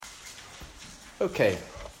Okay,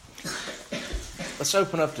 let's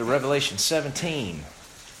open up to Revelation 17.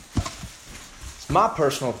 It's my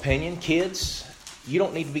personal opinion, kids, you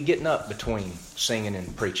don't need to be getting up between singing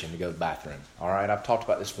and preaching to go to the bathroom. All right, I've talked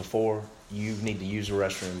about this before. You need to use the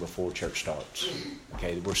restroom before church starts.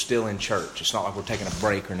 Okay, we're still in church. It's not like we're taking a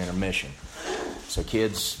break or an intermission. So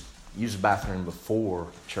kids, use the bathroom before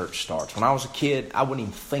church starts. When I was a kid, I wouldn't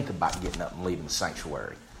even think about getting up and leaving the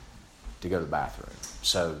sanctuary to go to the bathroom.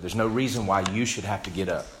 So there's no reason why you should have to get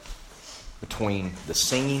up between the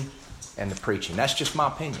singing and the preaching. That's just my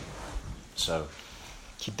opinion. So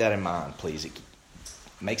keep that in mind, please. It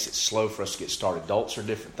makes it slow for us to get started. Adults are a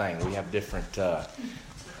different thing. We have different,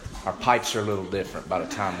 our pipes are a little different by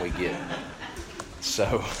the time we get.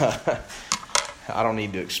 So I don't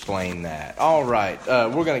need to explain that. All right,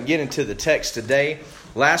 we're going to get into the text today.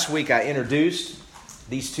 Last week I introduced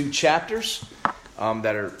these two chapters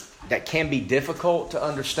that can be difficult to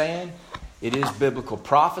understand. It is biblical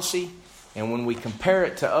prophecy, and when we compare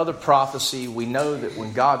it to other prophecy, we know that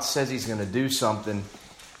when God says He's going to do something,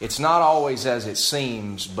 it's not always as it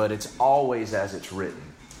seems, but it's always as it's written.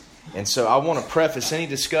 And so I want to preface any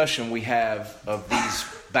discussion we have of these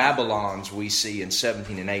Babylons we see in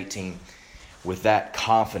 17 and 18 with that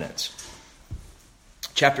confidence.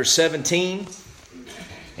 Chapter 17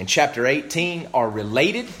 and chapter 18 are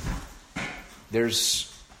related. There's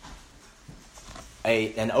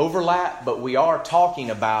an overlap, but we are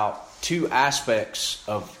talking about two aspects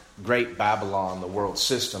of Great Babylon, the world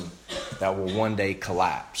system, that will one day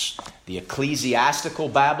collapse. The ecclesiastical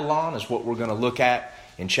Babylon is what we're going to look at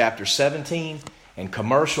in chapter 17, and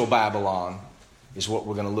commercial Babylon is what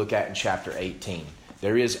we're going to look at in chapter 18.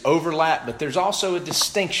 There is overlap, but there's also a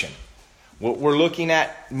distinction. What we're looking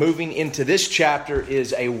at moving into this chapter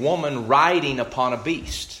is a woman riding upon a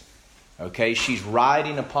beast. Okay, she's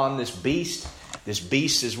riding upon this beast. This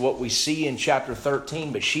beast is what we see in chapter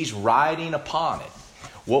 13, but she's riding upon it.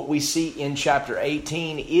 What we see in chapter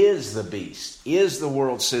 18 is the beast, is the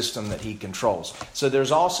world system that he controls. So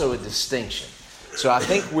there's also a distinction. So I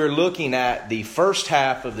think we're looking at the first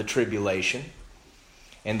half of the tribulation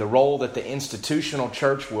and the role that the institutional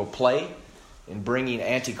church will play in bringing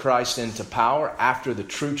Antichrist into power after the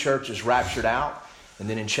true church is raptured out. And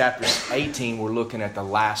then in chapter 18, we're looking at the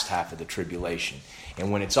last half of the tribulation. And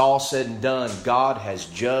when it's all said and done, God has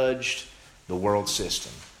judged the world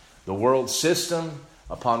system. The world system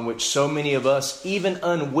upon which so many of us, even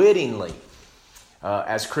unwittingly,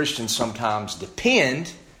 as Christians sometimes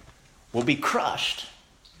depend, will be crushed.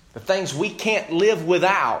 The things we can't live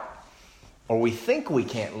without, or we think we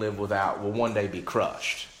can't live without, will one day be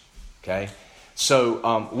crushed. Okay?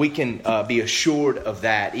 So we can be assured of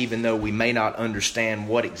that, even though we may not understand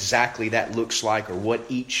what exactly that looks like or what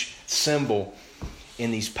each symbol in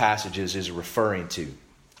these passages is referring to.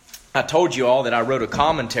 I told you all that I wrote a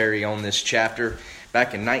commentary on this chapter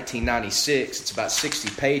back in 1996. It's about 60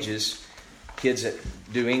 pages. Kids that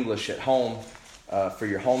do English at home, for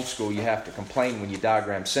your homeschool, you have to complain when you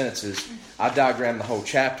diagram sentences. I diagram the whole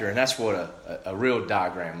chapter, and that's what a real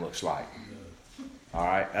diagram looks like. All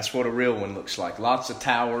right, that's what a real one looks like. Lots of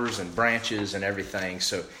towers and branches and everything.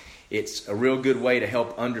 So it's a real good way to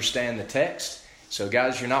help understand the text. So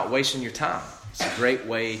guys, you're not wasting your time. It's a great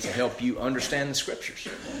way to help you understand the Scriptures.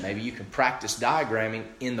 Maybe you can practice diagramming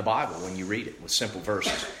in the Bible when you read it with simple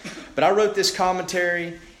verses. But I wrote this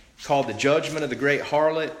commentary called The Judgment of the Great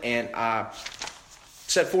Harlot, and I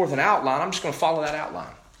set forth an outline. I'm just going to follow that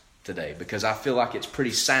outline today because I feel like it's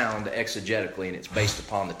pretty sound exegetically and it's based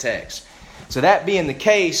upon the text. So that being the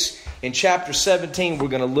case, in chapter 17, we're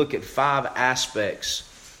going to look at 5 aspects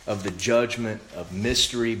of the judgment of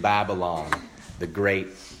Mystery Babylon, the great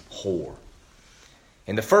whore.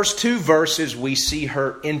 In the first 2 verses, we see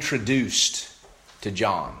her introduced to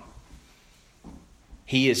John.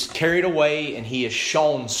 He is carried away and he is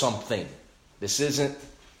shown something. This isn't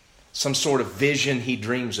some sort of vision he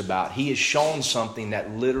dreams about. He is shown something that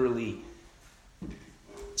literally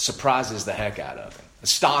surprises the heck out of him,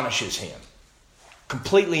 astonishes him,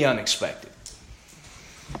 completely unexpected.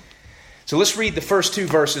 So let's read the first 2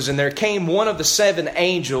 verses. And there came one of the 7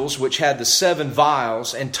 angels which had the 7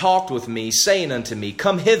 vials, and talked with me, saying unto me,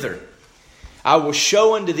 Come hither, I will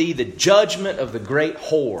show unto thee the judgment of the great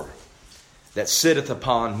whore that sitteth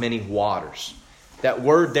upon many waters. That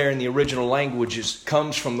word there in the original language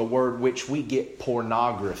comes from the word which we get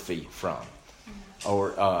pornography from,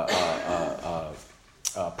 or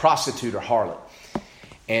prostitute or harlot.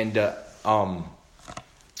 And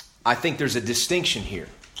I think there's a distinction here.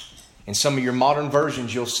 In some of your modern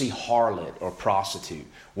versions, you'll see harlot or prostitute.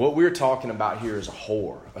 What we're talking about here is a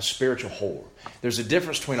whore, a spiritual whore. There's a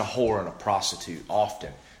difference between a whore and a prostitute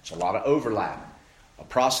often. There's a lot of overlap. A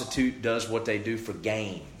prostitute does what they do for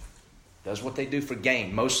gain.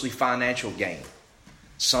 Mostly financial gain.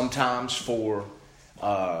 Sometimes for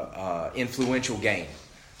influential gain.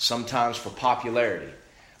 Sometimes for popularity.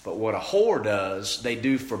 But what a whore does, they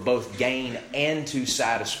do for both gain and to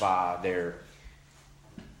satisfy their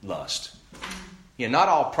lust. Not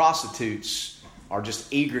all prostitutes are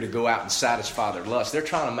just eager to go out and satisfy their lust. They're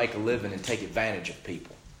trying to make a living and take advantage of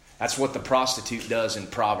people. That's what the prostitute does in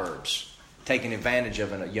Proverbs, taking advantage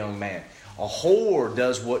of a young man. A whore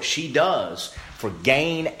does what she does for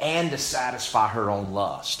gain and to satisfy her own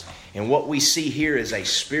lust. And what we see here is a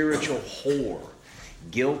spiritual whore,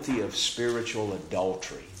 guilty of spiritual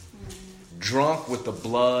adultery, drunk with the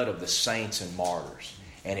blood of the saints and martyrs.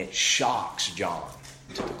 And it shocks John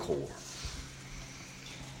to the core.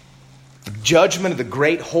 The judgment of the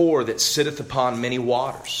great whore that sitteth upon many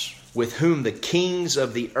waters, with whom the kings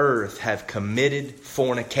of the earth have committed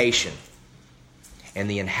fornication, and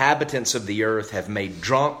the inhabitants of the earth have made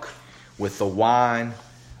drunk with the wine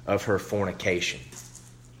of her fornication.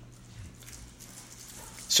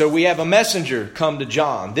 So we have a messenger come to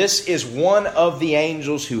John. This is one of the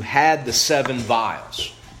angels who had the 7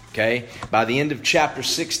 vials. Okay? By the end of chapter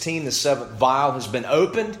 16, the 7th vial has been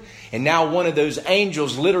opened. And now one of those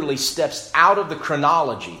angels literally steps out of the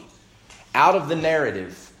chronology, out of the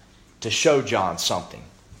narrative, to show John something.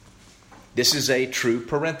 This is a true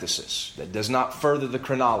parenthesis that does not further the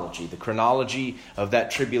chronology. The chronology of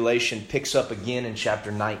that tribulation picks up again in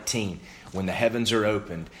chapter 19, when the heavens are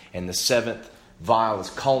opened and the 7th vial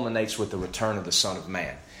culminates with the return of the Son of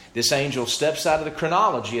Man. This angel steps out of the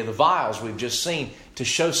chronology of the vials we've just seen to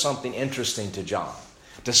show something interesting to John,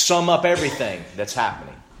 to sum up everything that's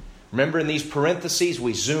happening. Remember, in these parentheses,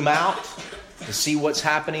 we zoom out to see what's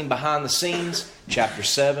happening behind the scenes. Chapter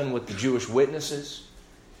 7 with the Jewish witnesses.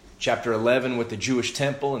 Chapter 11 with the Jewish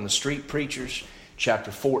temple and the street preachers.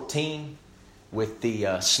 Chapter 14 with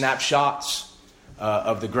the snapshots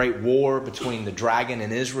of the great war between the dragon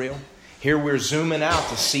and Israel. Here we're zooming out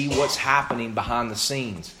to see what's happening behind the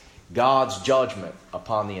scenes. God's judgment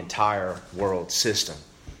upon the entire world system.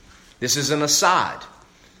 This is an aside.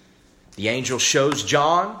 The angel shows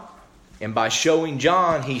John, and by showing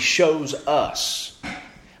John, he shows us.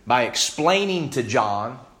 By explaining to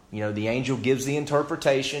John, the angel gives the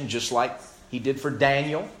interpretation just like he did for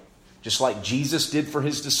Daniel, just like Jesus did for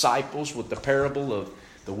his disciples with the parable of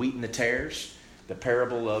the wheat and the tares, the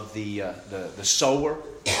parable of the sower.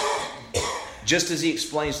 Just as he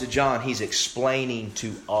explains to John, he's explaining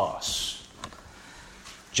to us.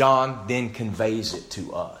 John then conveys it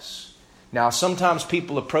to us. Now, sometimes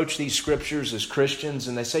people approach these scriptures as Christians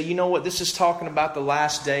and they say, you know what, this is talking about the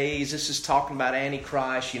last days. This is talking about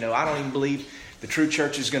Antichrist. I don't even believe the true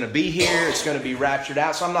church is going to be here. It's going to be raptured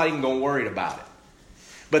out, so I'm not even going to worry about it.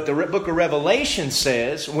 But the book of Revelation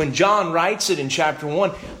says, when John writes it in chapter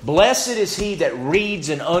 1, blessed is he that reads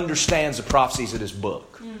and understands the prophecies of this book.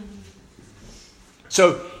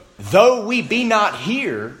 So, though we be not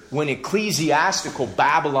here when ecclesiastical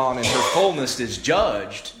Babylon in her fullness is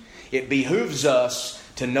judged, it behooves us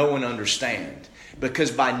to know and understand. Because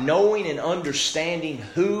by knowing and understanding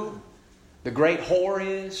who the great whore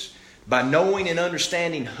is, by knowing and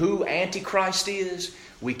understanding who Antichrist is,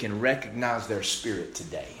 we can recognize their spirit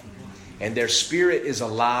today. And their spirit is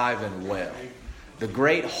alive and well. The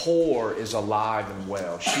great whore is alive and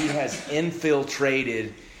well. She has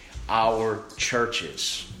infiltrated our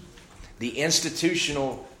churches. The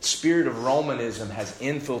institutional spirit of Romanism has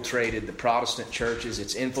infiltrated the Protestant churches.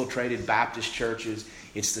 It's infiltrated Baptist churches.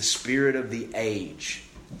 It's the spirit of the age.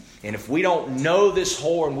 And if we don't know this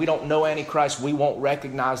whore and we don't know Antichrist, we won't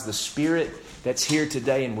recognize the spirit that's here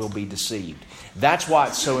today and we'll be deceived. That's why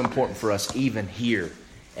it's so important for us even here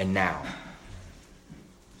and now.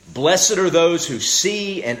 Blessed are those who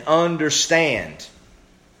see and understand,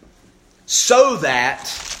 so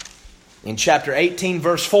that, in chapter 18,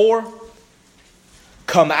 verse 4,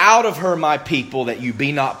 come out of her, my people, that you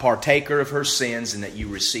be not partaker of her sins and that you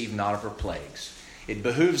receive not of her plagues. It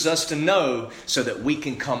behooves us to know so that we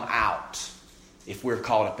can come out if we're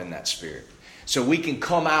caught up in that spirit. So we can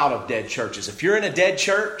come out of dead churches. If you're in a dead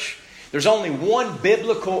church, there's only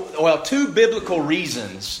two biblical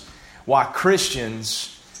reasons why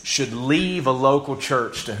Christians should leave a local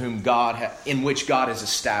church to whom in which God has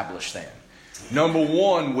established them. Number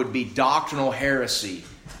one would be doctrinal heresy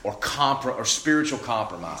or spiritual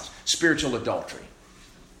compromise, spiritual adultery.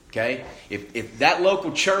 Okay? If that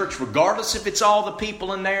local church, regardless if it's all the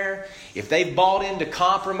people in there, if they've bought into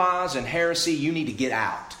compromise and heresy, you need to get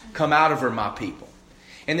out. Come out of her, my people.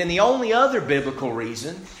 And then the only other biblical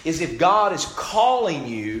reason is if God is calling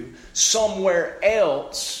you somewhere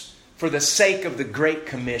else for the sake of the Great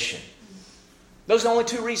Commission. Those are the only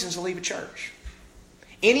two reasons to leave a church.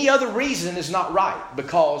 Any other reason is not right,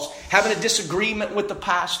 because having a disagreement with the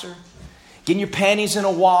pastor, getting your panties in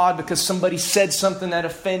a wad because somebody said something that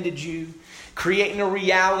offended you, creating a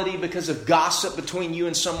reality because of gossip between you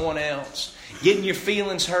and someone else, getting your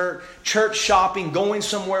feelings hurt, church shopping, going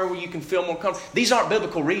somewhere where you can feel more comfortable. These aren't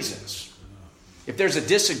biblical reasons. If there's a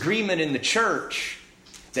disagreement in the church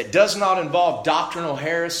that does not involve doctrinal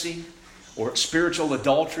heresy or spiritual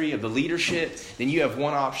adultery of the leadership, then you have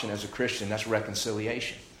one option as a Christian, that's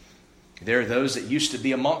reconciliation. There are those that used to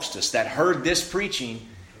be amongst us that heard this preaching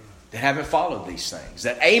that haven't followed these things,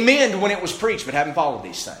 that amened when it was preached but haven't followed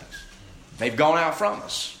these things. They've gone out from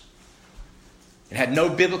us and had no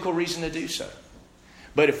biblical reason to do so.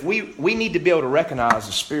 But if we need to be able to recognize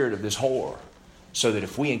the spirit of this whore so that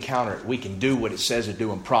if we encounter it, we can do what it says to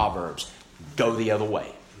do in Proverbs, go the other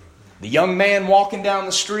way. The young man walking down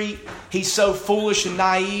the street, he's so foolish and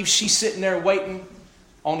naive, she's sitting there waiting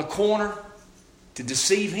on the corner to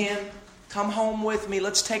deceive him. Come home with me,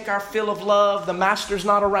 let's take our fill of love, the master's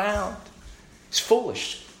not around. It's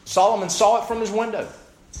foolish. Solomon saw it from his window.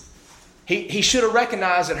 He should have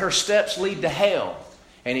recognized that her steps lead to hell,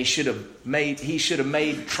 and he should have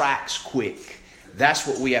made tracks quick. That's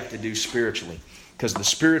what we have to do spiritually, because the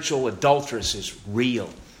spiritual adulteress is real.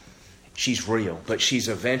 She's real, but she's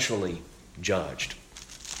eventually judged.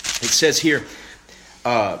 It says here,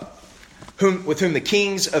 with whom the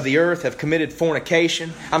kings of the earth have committed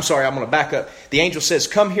fornication. I'm going to back up. The angel says,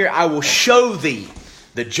 come here, I will show thee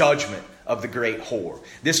the judgment of the great whore.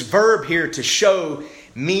 This verb here, to show,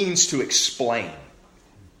 means to explain.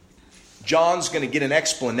 John's going to get an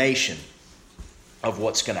explanation of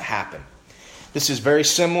what's going to happen. This is very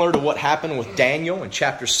similar to what happened with Daniel in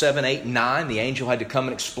chapter 7, 8, and 9. The angel had to come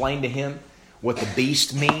and explain to him what the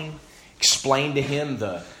beast mean. Explain to him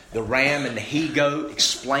the ram and the he-goat.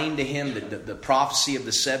 Explain to him the prophecy of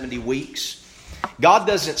the 70 weeks. God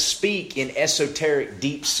doesn't speak in esoteric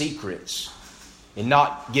deep secrets and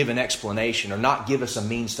not give an explanation or not give us a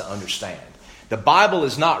means to understand. The Bible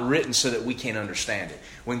is not written so that we can't understand it.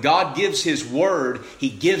 When God gives His Word, He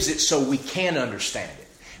gives it so we can understand it.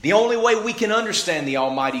 The only way we can understand the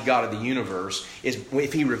Almighty God of the universe is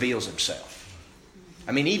if He reveals Himself.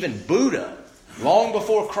 I mean, even Buddha, long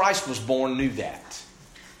before Christ was born, knew that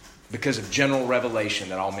because of general revelation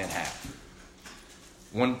that all men have.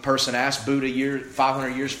 One person asked Buddha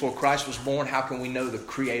 500 years before Christ was born, how can we know the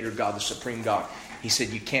Creator God, the Supreme God? He said,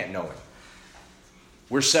 you can't know Him.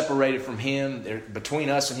 We're separated from Him. Between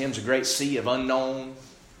us and Him is a great sea of unknown,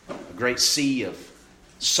 a great sea of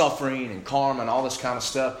suffering and karma and all this kind of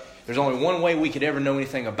stuff. There's only one way we could ever know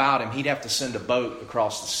anything about Him. He'd have to send a boat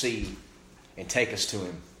across the sea and take us to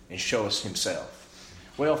Him and show us Himself.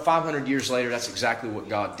 Well, 500 years later, that's exactly what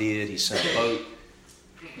God did. He sent a boat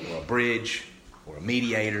or a bridge or a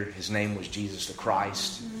mediator. His name was Jesus the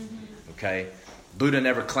Christ. Okay? Buddha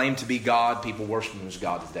never claimed to be God. People worship Him as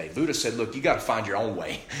God today. Buddha said, look, you got to find your own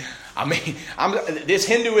way. I mean, this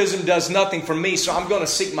Hinduism does nothing for me, so I'm going to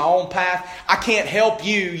seek my own path. I can't help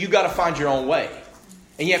you. You got to find your own way.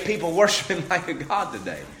 And yet people worship Him like a God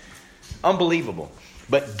today. Unbelievable.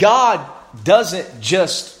 But God doesn't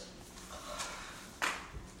just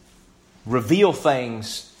reveal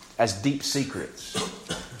things as deep secrets.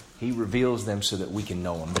 He reveals them so that we can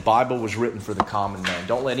know Him. The Bible was written for the common man.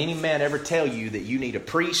 Don't let any man ever tell you that you need a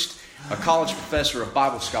priest, a college professor, a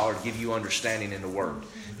Bible scholar to give you understanding in the Word.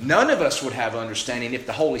 None of us would have understanding if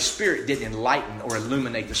the Holy Spirit didn't enlighten or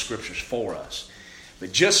illuminate the Scriptures for us.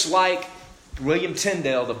 But just like William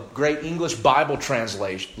Tyndale, the great English Bible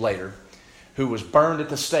translator, who was burned at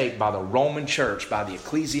the stake by the Roman Church, by the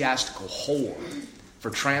ecclesiastical whore,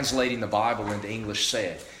 for translating the Bible into English,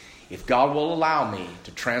 said, if God will allow me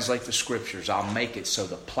to translate the Scriptures, I'll make it so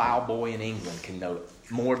the plowboy in England can know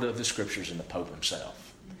more of the Scriptures than the Pope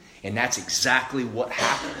himself. And that's exactly what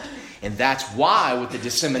happened. And that's why, with the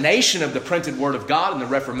dissemination of the printed Word of God and the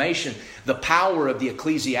Reformation, the power of the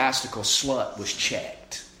ecclesiastical slut was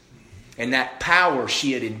checked. And that power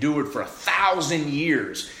she had endured for 1,000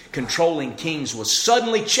 years, controlling kings, was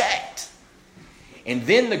suddenly checked. And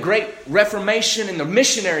then the great Reformation and the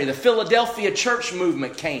missionary, the Philadelphia church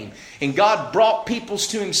movement came. And God brought peoples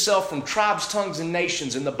to Himself from tribes, tongues, and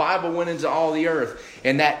nations. And the Bible went into all the earth.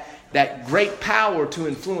 And that great power to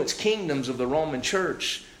influence kingdoms of the Roman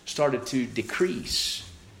church started to decrease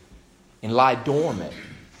and lie dormant.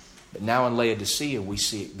 But now in Laodicea, we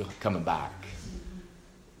see it coming back.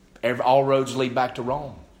 All roads lead back to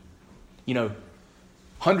Rome.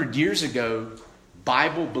 100 years ago,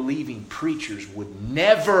 Bible-believing preachers would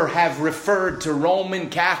never have referred to Roman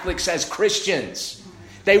Catholics as Christians.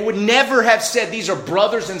 They would never have said these are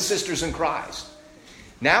brothers and sisters in Christ.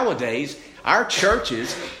 Nowadays, our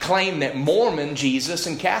churches claim that Mormon Jesus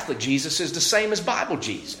and Catholic Jesus is the same as Bible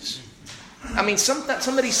Jesus. I mean, some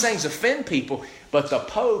of these things offend people, but the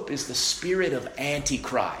Pope is the spirit of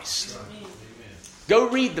Antichrist. Go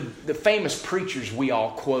read the famous preachers we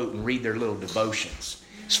all quote and read their little devotions.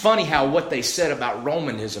 It's funny how what they said about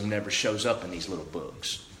Romanism never shows up in these little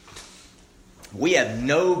books. We have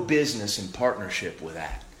no business in partnership with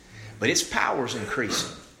that. But its power is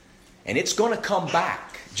increasing. And it's going to come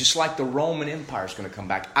back, just like the Roman Empire is going to come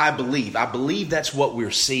back. I believe. I believe that's what we're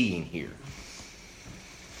seeing here.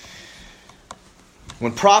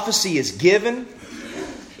 When prophecy is given,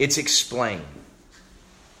 it's explained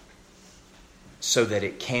so that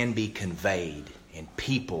it can be conveyed and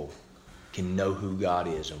people can know who God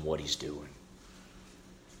is and what He's doing.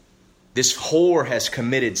 This whore has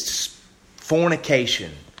committed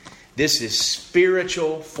fornication. This is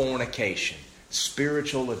spiritual fornication,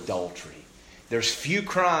 spiritual adultery. There's few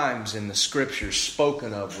crimes in the Scriptures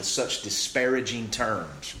spoken of with such disparaging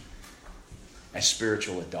terms as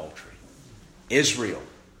spiritual adultery. Israel.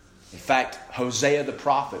 In fact, Hosea the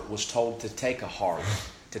prophet was told to take a harlot,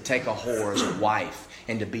 to take a whore as a wife,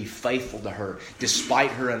 and to be faithful to her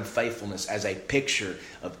despite her unfaithfulness, as a picture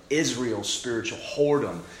of Israel's spiritual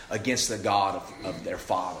whoredom against the God of their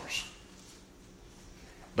fathers.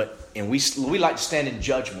 And we like to stand in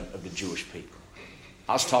judgment of the Jewish people.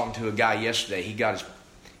 I was talking to a guy yesterday. He got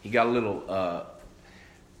a little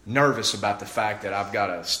nervous about the fact that I've got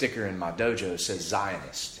a sticker in my dojo that says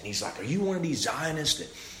Zionist. And he's like, "Are you one of these Zionists that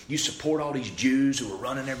you support all these Jews who are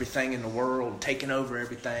running everything in the world, taking over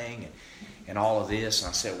everything, and all of this?" And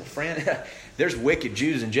I said, "Well, friend, there's wicked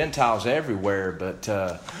Jews and Gentiles everywhere, but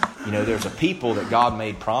there's a people that God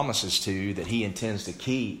made promises to that He intends to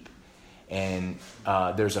keep. And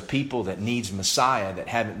there's a people that needs Messiah that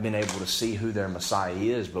haven't been able to see who their Messiah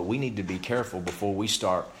is. But we need to be careful before we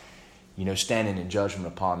start, standing in judgment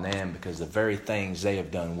upon them, because the very things they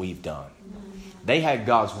have done, we've done." They had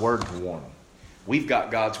God's word to warn them. We've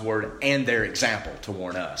got God's word and their example to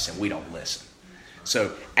warn us, and we don't listen.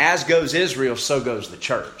 So as goes Israel, so goes the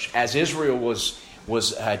church. As Israel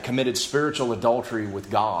had committed spiritual adultery with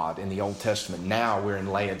God in the Old Testament, now we're in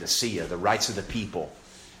Laodicea, the rights of the people.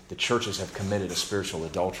 The churches have committed a spiritual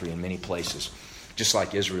adultery in many places, just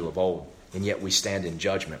like Israel of old, and yet we stand in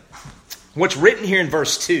judgment. What's written here in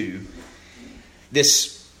verse 2,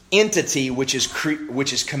 this entity which is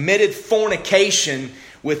committed fornication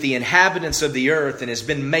with the inhabitants of the earth and has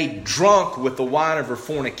been made drunk with the wine of her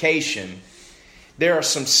fornication, there are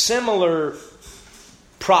some similar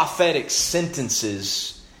prophetic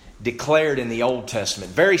sentences declared in the Old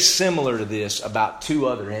Testament, very similar to this, about two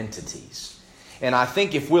other entities. And I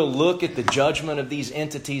think if we'll look at the judgment of these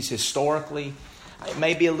entities historically, it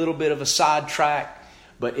may be a little bit of a sidetrack,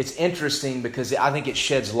 but it's interesting because I think it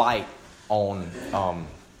sheds light on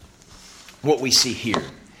what we see here.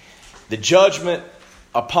 The judgment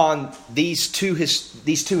upon these two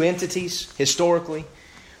entities historically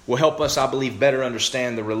will help us, I believe, better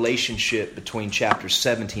understand the relationship between chapters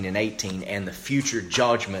 17 and 18 and the future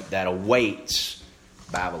judgment that awaits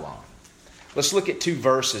Babylon. Let's look at two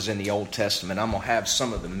verses in the Old Testament. I'm going to have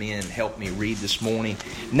some of the men help me read this morning.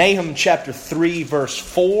 Nahum chapter 3, verse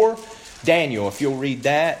 4. Daniel, if you'll read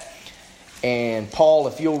that. And Paul,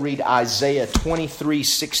 if you'll read Isaiah 23,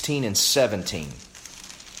 16, and 17.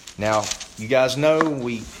 Now, you guys know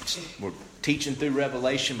we're teaching through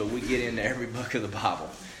Revelation, but we get into every book of the Bible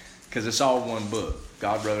because it's all one book.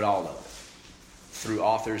 God wrote all of it through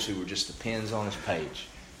authors who were just the pens on His page.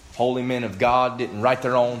 Holy men of God didn't write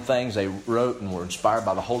their own things. They wrote and were inspired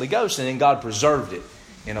by the Holy Ghost. And then God preserved it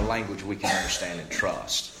in a language we can understand and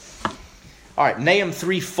trust. All right, Nahum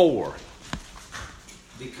 3:4.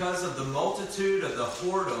 Because of the multitude of the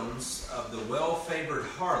whoredoms of the well-favored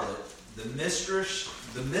harlot, the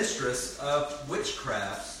mistress of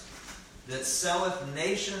witchcrafts, that selleth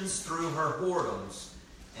nations through her whoredoms,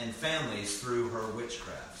 and families through her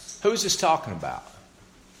witchcrafts. Who's this talking about?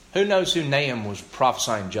 Who knows who Nahum was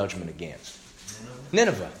prophesying judgment against?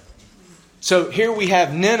 Nineveh. So here we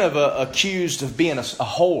have Nineveh accused of being a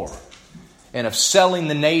whore and of selling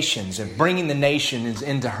the nations and bringing the nations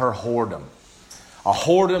into her whoredom. A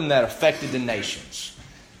whoredom that affected the nations.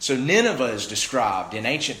 So Nineveh is described in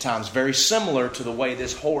ancient times very similar to the way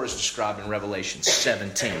this whore is described in Revelation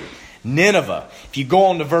 17. Nineveh. If you go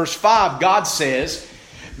on to verse 5, God says,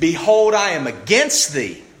 "Behold, I am against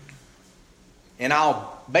thee, and I'll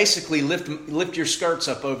basically lift your skirts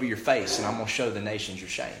up over your face, and I'm going to show the nations your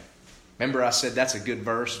shame." Remember I said that's a good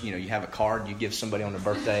verse. You have a card you give somebody on their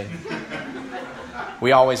birthday.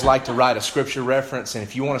 We always like to write a scripture reference, and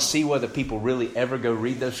if you want to see whether people really ever go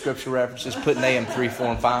read those scripture references, put Nahum 3, 4,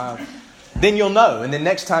 and 5. Then you'll know. And then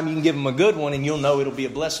next time you can give them a good one, and you'll know it'll be a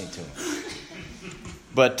blessing to them.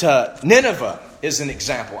 But Nineveh is an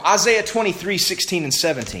example. Isaiah 23, 16, and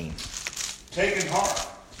 17. Take in heart,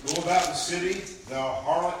 go about the city, thou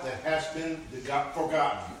harlot that hast been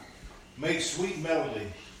forgotten. Make sweet melody,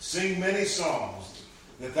 sing many songs,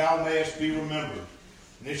 that thou mayest be remembered.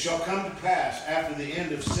 And it shall come to pass after the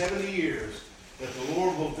end of 70 years that the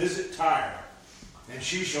Lord will visit Tyre, and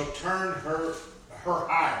she shall turn her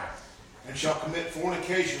ire, and shall commit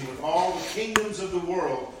fornication with all the kingdoms of the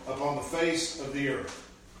world upon the face of the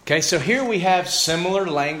earth. Okay, so here we have similar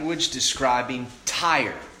language describing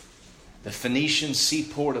Tyre, the Phoenician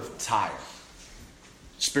seaport of Tyre.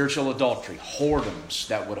 Spiritual adultery, whoredoms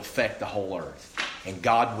that would affect the whole earth. And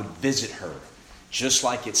God would visit her. Just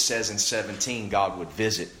like it says in 17, God would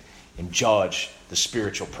visit and judge the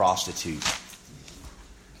spiritual prostitute.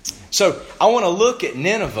 So I want to look at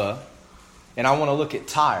Nineveh, and I want to look at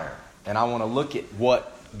Tyre, and I want to look at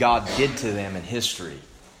what God did to them in history.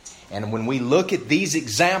 And when we look at these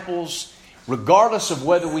examples, regardless of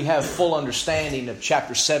whether we have full understanding of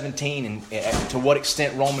chapter 17 and to what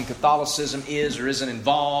extent Roman Catholicism is or isn't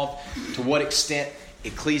involved, to what extent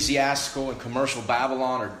ecclesiastical and commercial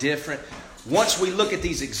Babylon are different, once we look at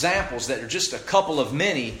these examples that are just a couple of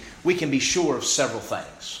many, we can be sure of several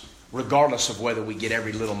things, regardless of whether we get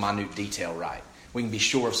every little minute detail right. We can be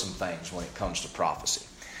sure of some things when it comes to prophecy.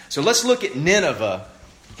 So let's look at Nineveh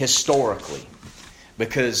historically,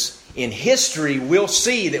 because in history we'll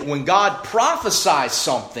see that when God prophesies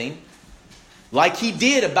something, like He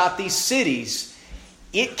did about these cities,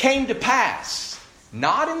 it came to pass,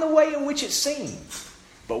 not in the way in which it seemed,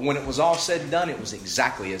 but when it was all said and done, it was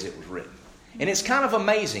exactly as it was written. And it's kind of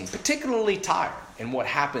amazing, particularly Tyre and what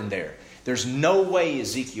happened there. There's no way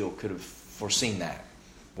Ezekiel could have foreseen that,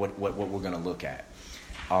 what we're going to look at.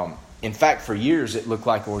 In fact, for years it looked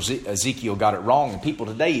like Ezekiel got it wrong, and people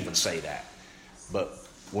today even say that. But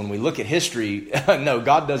when we look at history, no,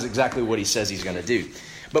 God does exactly what He says He's going to do.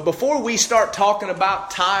 But before we start talking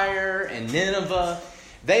about Tyre and Nineveh,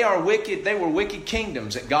 they were wicked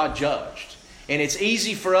kingdoms that God judged. And it's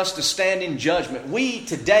easy for us to stand in judgment. We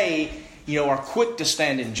today, are quick to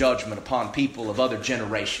stand in judgment upon people of other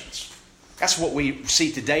generations. That's what we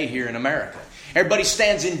see today here in America. Everybody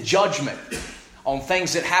stands in judgment on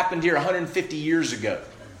things that happened here 150 years ago.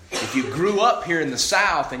 If you grew up here in the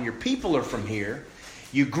South and your people are from here,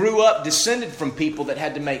 you grew up descended from people that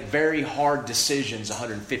had to make very hard decisions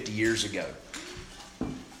 150 years ago.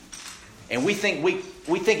 And we think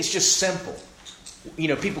it's just simple.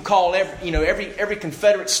 People call every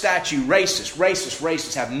Confederate statue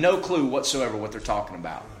racist, have no clue whatsoever what they're talking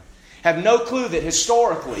about. Have no clue that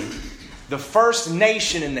historically, the first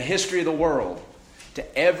nation in the history of the world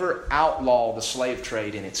to ever outlaw the slave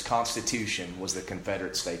trade in its constitution was the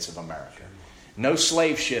Confederate States of America. No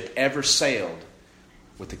slave ship ever sailed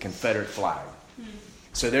with the Confederate flag.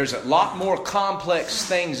 So there's a lot more complex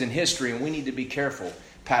things in history, and we need to be careful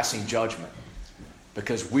passing judgment,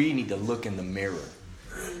 because we need to look in the mirror.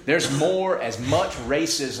 There's as much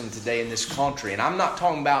racism today in this country, and I'm not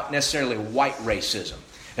talking about necessarily white racism.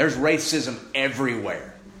 There's racism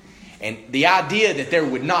everywhere. And the idea that there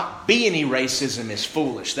would not be any racism is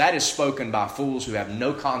foolish. That is spoken by fools who have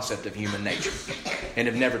no concept of human nature and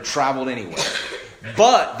have never traveled anywhere.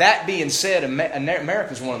 But that being said,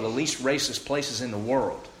 America is one of the least racist places in the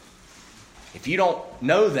world. If you don't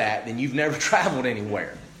know that, then you've never traveled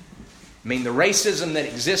anywhere. I mean, the racism that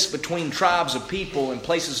exists between tribes of people in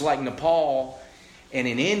places like Nepal and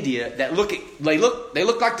in India that they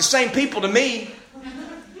look like the same people to me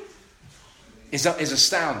is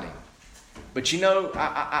astounding. But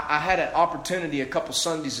I had an opportunity a couple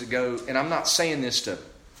Sundays ago, and I'm not saying this to,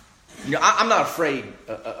 I'm not afraid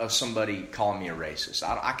of somebody calling me a racist.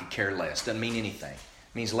 I could care less. Doesn't mean anything.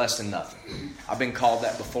 It means less than nothing. I've been called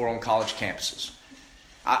that before on college campuses.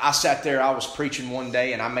 I sat there, I was preaching one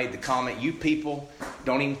day, and I made the comment, you people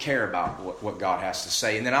don't even care about what God has to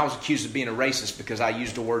say. And then I was accused of being a racist because I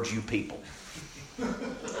used the words you people.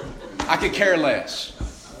 I could care less.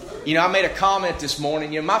 I made a comment this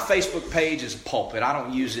morning. My Facebook page is a pulpit. I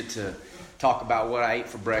don't use it to talk about what I ate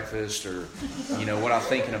for breakfast or, what I'm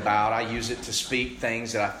thinking about. I use it to speak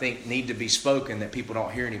things that I think need to be spoken that people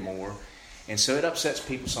don't hear anymore. And so it upsets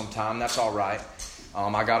people sometimes. That's all right.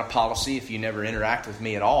 I got a policy: if you never interact with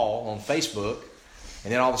me at all on Facebook,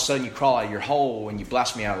 and then all of a sudden you crawl out of your hole and you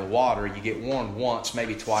blast me out of the water, you get warned once,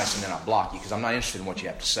 maybe twice, and then I block you because I'm not interested in what you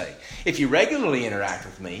have to say. If you regularly interact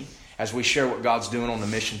with me, as we share what God's doing on the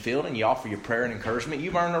mission field and you offer your prayer and encouragement,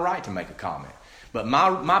 you've earned the right to make a comment. But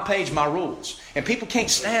my page, my rules. And people can't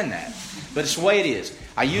stand that. But it's the way it is.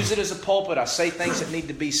 I use it as a pulpit. I say things that need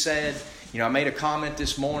to be said. You know, I made a comment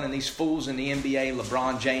this morning. These fools in the NBA,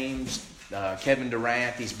 LeBron James, Kevin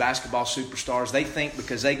Durant, these basketball superstars, they think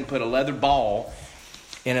because they can put a leather ball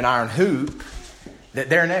in an iron hoop that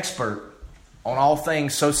they're an expert on all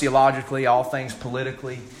things sociologically, all things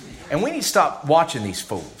politically. And we need to stop watching these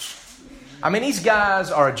fools. I mean, these guys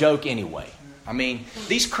are a joke anyway. I mean,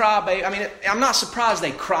 these crybabies, I mean, I'm not surprised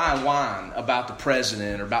they cry and whine about the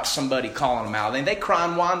president or about somebody calling them out. I mean, they cry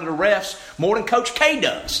and whine to the refs more than Coach K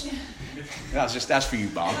does. That's for you,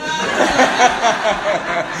 Bob.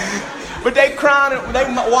 But they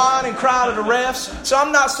whine and cry to the refs. So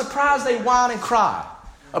I'm not surprised they whine and cry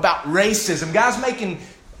about racism. Guys making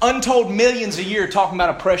untold millions a year talking about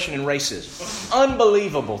oppression and racism.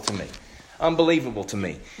 Unbelievable to me. Unbelievable to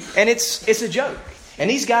me. And it's a joke. And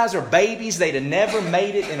these guys are babies. They'd have never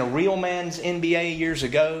made it in a real man's NBA years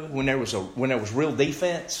ago when there was real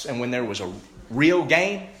defense and when there was a real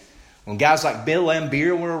game. When guys like Bill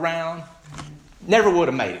Laimbeer were around, never would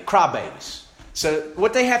have made it. Crybabies. So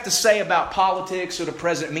what they have to say about politics or the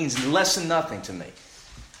president means less than nothing to me.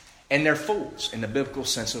 And they're fools in the biblical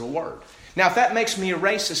sense of the word. Now, if that makes me a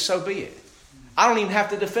racist, so be it. I don't even have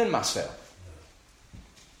to defend myself.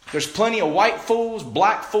 There's plenty of white fools,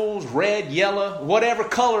 black fools, red, yellow, whatever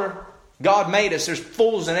color God made us. There's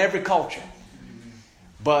fools in every culture.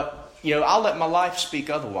 But, you know, I'll let my life speak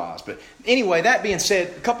otherwise. But anyway, that being said,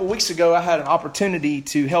 a couple weeks ago I had an opportunity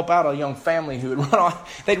to help out a young family who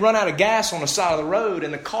they'd run out of gas on the side of the road,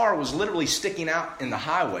 and the car was literally sticking out in the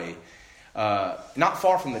highway, not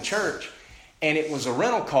far from the church. And it was a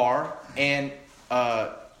rental car, and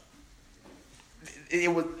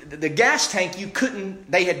it was the gas tank.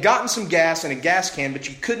 They had gotten some gas in a gas can, but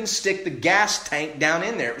you couldn't stick the gas tank down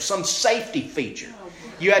in there. It was some safety feature.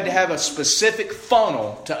 You had to have a specific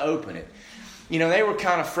funnel to open it. You know, they were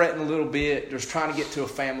kind of fretting a little bit. They was trying to get to a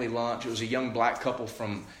family lunch. It was a young black couple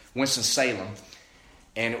from Winston-Salem,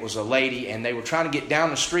 and it was a lady, and they were trying to get down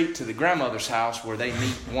the street to the grandmother's house where they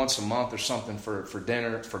meet once a month or something for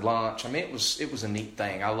dinner, for lunch. I mean, it was a neat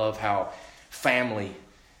thing. I love how family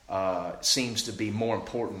seems to be more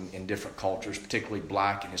important in different cultures, particularly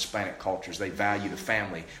black and Hispanic cultures. They value the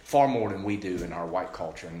family far more than we do in our white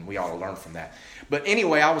culture, and we ought to learn from that. But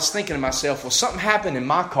anyway, I was thinking to myself, well, something happened in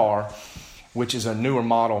my car, which is a newer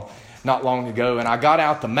model, not long ago, and I got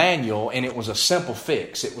out the manual, and it was a simple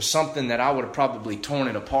fix. It was something that I would have probably torn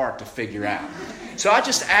it apart to figure out. So I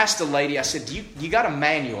just asked the lady, I said, you got a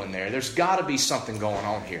manual in there? There's got to be something going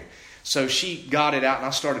on here. So she got it out, and I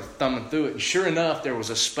started thumbing through it. And sure enough, there was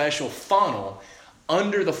a special funnel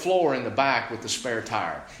under the floor in the back with the spare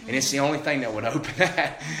tire. And it's the only thing that would open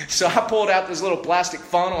that. So I pulled out this little plastic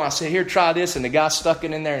funnel. I said, here, try this. And the guy stuck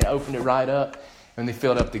it in there and opened it right up. And they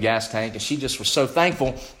filled up the gas tank. And she just was so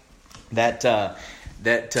thankful that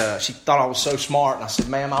she thought I was so smart. And I said,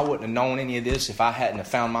 ma'am, I wouldn't have known any of this if I hadn't have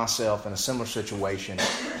found myself in a similar situation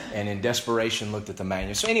and in desperation looked at the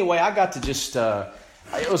manual. So anyway, I got to just...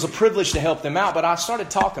 it was a privilege to help them out, but I started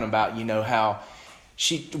talking about, you know, how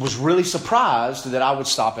she was really surprised that I would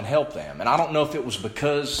stop and help them. And I don't know if it was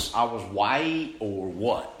because I was white or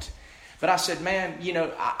what. But I said, man, you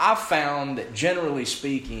know, I've found that generally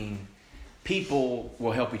speaking, people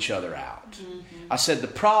will help each other out. Mm-hmm. I said, the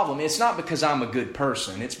problem, it's not because I'm a good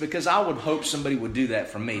person. It's because I would hope somebody would do that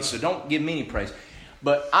for me. Right. So don't give me any praise.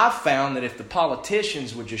 But I've found that if the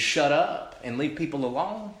politicians would just shut up and leave people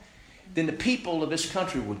alone, then the people of this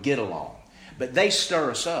country would get along. But they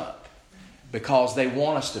stir us up because they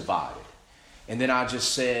want us divided. And then I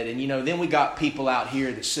just said, and you know, then we got people out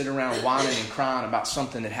here that sit around whining and crying about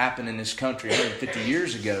something that happened in this country 150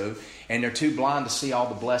 years ago, and they're too blind to see all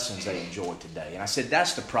the blessings they enjoy today. And I said,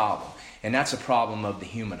 that's the problem. And that's a problem of the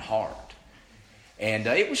human heart. And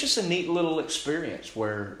it was just a neat little experience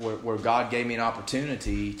where God gave me an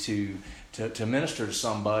opportunity to minister to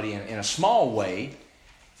somebody in a small way,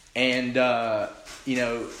 and, you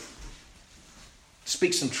know,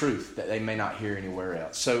 speak some truth that they may not hear anywhere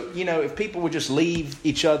else. So, you know, if people would just leave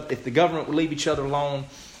each other, if the government would leave each other alone,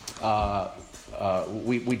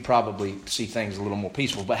 we'd probably see things a little more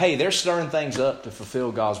peaceful. But hey, they're stirring things up to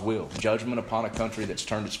fulfill God's will. Judgment upon a country that's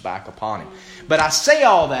turned its back upon Him. But I say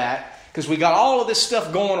all that because we got all of this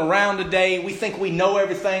stuff going around today. We think we know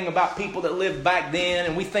everything about people that lived back then.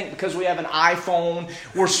 And we think because we have an iPhone,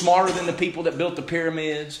 we're smarter than the people that built the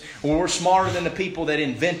pyramids. Or we're smarter than the people that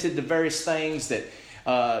invented the various things that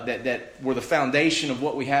that were the foundation of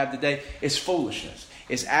what we have today, is foolishness.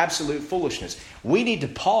 It's absolute foolishness. We need to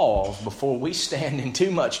pause before we stand in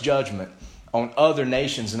too much judgment on other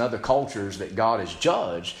nations and other cultures that God has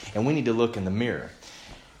judged, and we need to look in the mirror.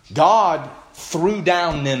 God threw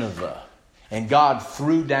down Nineveh, and God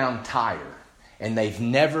threw down Tyre, and they've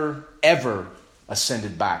never, ever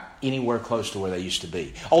ascended back anywhere close to where they used to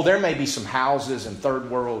be. Oh, there may be some houses and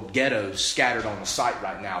third world ghettos scattered on the site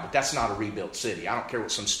right now, but that's not a rebuilt city. I don't care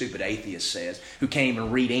what some stupid atheist says who can't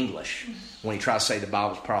even read English when he tries to say the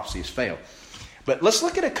Bible's prophecy has failed. But let's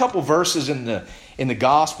look at a couple verses in the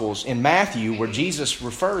Gospels in Matthew where Jesus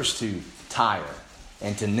refers to Tyre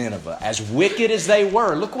and to Nineveh. As wicked as they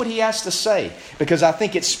were, look what he has to say, because I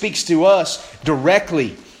think it speaks to us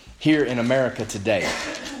directly here in America today.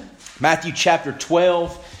 Matthew chapter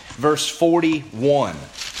 12, verse 41.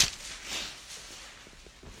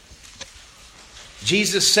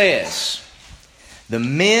 Jesus says, "The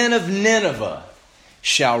men of Nineveh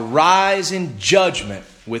shall rise in judgment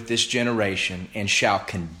with this generation and shall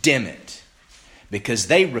condemn it, because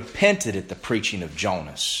they repented at the preaching of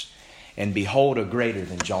Jonas. And behold, a greater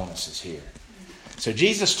than Jonas is here." So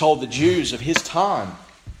Jesus told the Jews of his time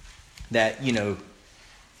that, the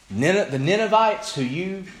Ninevites who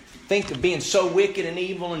you think of being so wicked and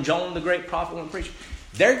evil and Jonah the great prophet and preacher,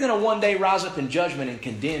 they're going to one day rise up in judgment and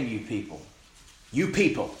condemn you people. You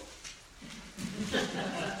people.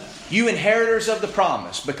 You inheritors of the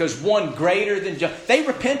promise, because one greater than Jonah. They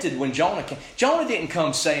repented when Jonah came. Jonah didn't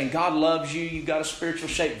come saying, God loves you, you've got a spiritual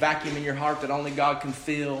shaped vacuum in your heart that only God can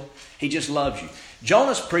fill. He just loves you.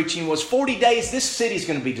 Jonah's preaching was 40 days, this city's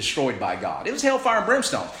going to be destroyed by God. It was hellfire and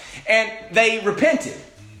brimstone. And they repented.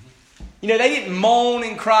 They didn't moan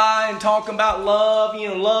and cry and talk about love.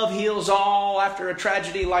 Love heals all after a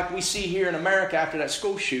tragedy like we see here in America after that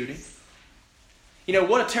school shooting.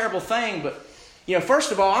 What a terrible thing. But,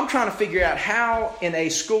 first of all, I'm trying to figure out how in a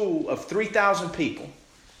school of 3,000 people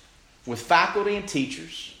with faculty and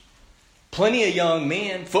teachers, plenty of young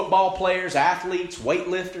men, football players, athletes,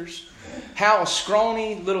 weightlifters, how a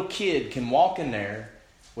scrawny little kid can walk in there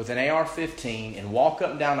with an AR-15 and walk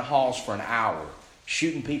up and down the halls for an hour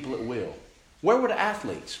shooting people at will. Where were the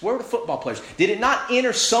athletes? Where were the football players? Did it not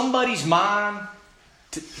enter somebody's mind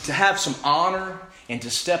to have some honor and to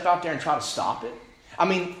step out there and try to stop it? I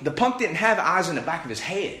mean, the punk didn't have eyes in the back of his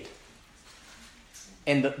head.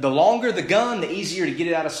 And the longer the gun, the easier to get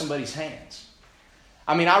it out of somebody's hands.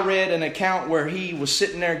 I mean, I read an account where he was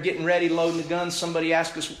sitting there getting ready, loading the gun. Somebody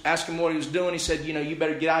asked him what he was doing. He said, you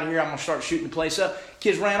better get out of here. I'm going to start shooting the place up.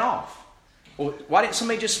 Kids ran off. Well, why didn't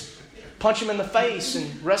somebody just punch him in the face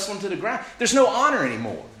and wrestle him to the ground? There's no honor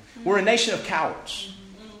anymore. We're a nation of cowards.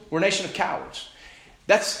 We're a nation of cowards.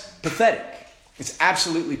 That's pathetic. It's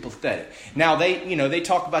absolutely pathetic. Now they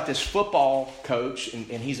talk about this football coach, and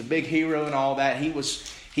he's a big hero and all that. He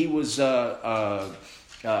was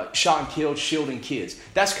shot and killed shielding kids.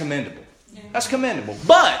 That's commendable. That's commendable.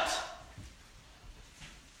 But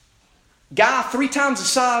guy 3 times the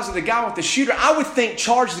size of the guy with the shooter, I would think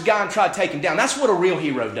charge the guy and try to take him down. That's what a real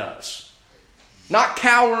hero does. Not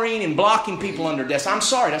cowering and blocking people under desks. I'm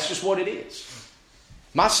sorry, that's just what it is.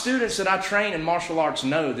 My students that I train in martial arts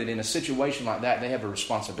know that in a situation like that, they have a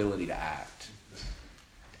responsibility to act.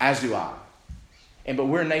 As do I. But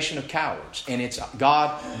we're a nation of cowards. And it's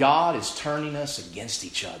God is turning us against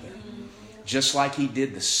each other. Just like He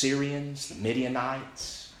did the Syrians, the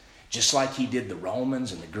Midianites. Just like He did the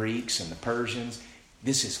Romans and the Greeks and the Persians.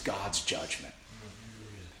 This is God's judgment.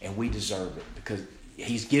 And we deserve it because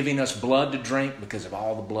He's giving us blood to drink because of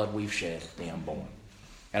all the blood we've shed at the unborn.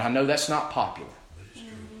 And I know that's not popular.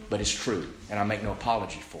 But it's true, and I make no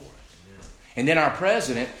apology for it. And then our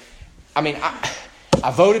president,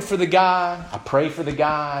 I voted for the guy, I pray for the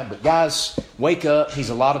guy, but guys, wake up. He's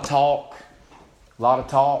a lot of talk.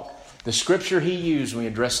 The scripture he used when he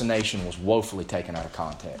addressed the nation was woefully taken out of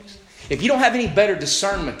context. If you don't have any better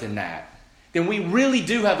discernment than that, then we really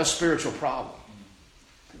do have a spiritual problem.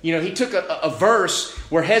 He took a verse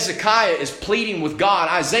where Hezekiah is pleading with God.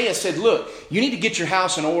 Isaiah said, look, you need to get your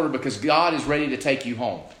house in order because God is ready to take you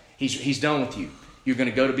home. He's done with you. You're going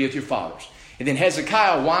to go to be with your fathers. And then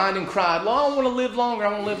Hezekiah whined and cried, Lord, I want to live longer.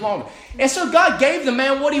 I want to live longer. And so God gave the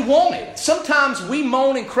man what he wanted. Sometimes we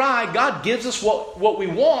moan and cry. God gives us what we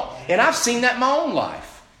want. And I've seen that in my own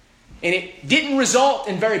life. And it didn't result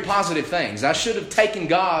in very positive things. I should have taken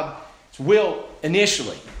God's will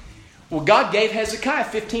initially. Well, God gave Hezekiah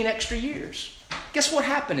 15 extra years. Guess what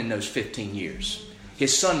happened in those 15 years?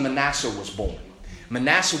 His son Manasseh was born.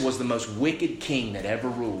 Manasseh was the most wicked king that ever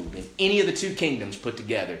ruled in any of the 2 kingdoms put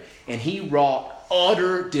together. And he wrought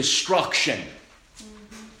utter destruction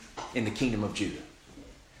in the kingdom of Judah.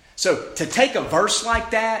 So to take a verse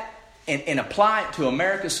like that and apply it to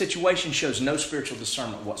America's situation shows no spiritual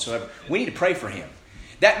discernment whatsoever. We need to pray for him.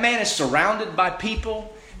 That man is surrounded by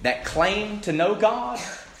people that claim to know God.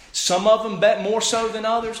 Some of them bet more so than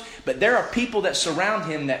others. But there are people that surround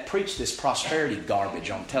him that preach this prosperity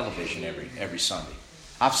garbage on television every Sunday.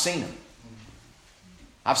 I've seen them.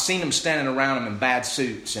 I've seen them standing around him in bad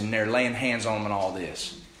suits and they're laying hands on them and all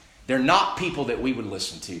this. They're not people that we would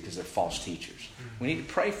listen to because they're false teachers. We need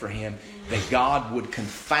to pray for him that God would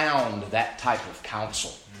confound that type of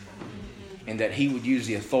counsel and that he would use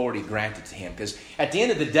the authority granted to him. Because at the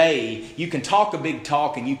end of the day, you can talk a big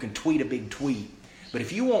talk and you can tweet a big tweet. But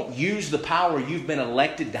if you won't use the power you've been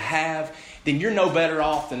elected to have, then you're no better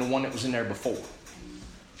off than the one that was in there before.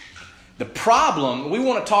 The problem, we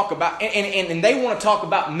want to talk about, and they want to talk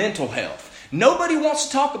about mental health. Nobody wants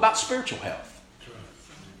to talk about spiritual health.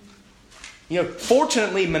 You know,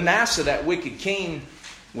 fortunately, Manasseh, that wicked king,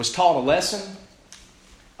 was taught a lesson.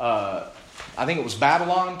 I think it was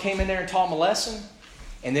Babylon came in there and taught him a lesson.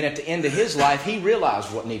 And then at the end of his life, he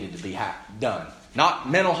realized what needed to be done. Not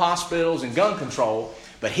mental hospitals and gun control,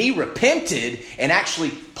 but he repented and actually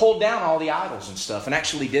pulled down all the idols and stuff and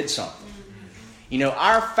actually did something. You know,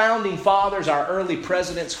 our founding fathers, our early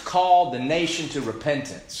presidents called the nation to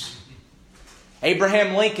repentance.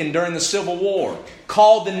 Abraham Lincoln during the Civil War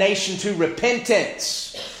called the nation to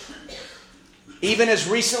repentance. Even as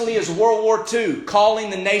recently as World War II, calling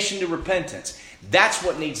the nation to repentance. That's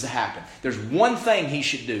what needs to happen. There's one thing he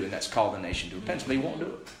should do, and that's call the nation to repentance, but he won't do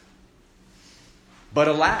it. But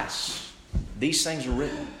alas, these things are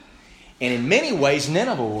written. And in many ways,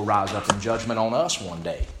 Nineveh will rise up in judgment on us one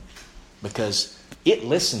day because it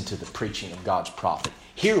listened to the preaching of God's prophet.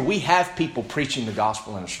 Here we have people preaching the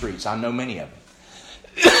gospel in the streets. I know many of them.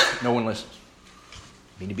 No one listens.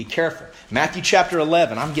 We need to be careful. Matthew chapter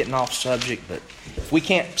 11. I'm getting off subject, but if we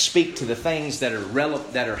can't speak to the things that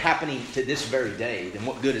are happening to this very day, then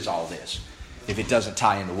what good is all this if it doesn't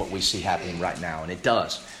tie into what we see happening right now? And it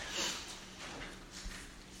does.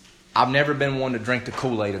 I've never been one to drink the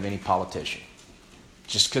Kool-Aid of any politician.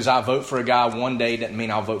 Just because I vote for a guy one day doesn't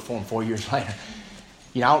mean I'll vote for him 4 years later.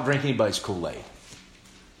 You know, I don't drink anybody's Kool-Aid.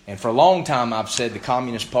 And for a long time I've said the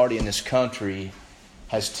Communist Party in this country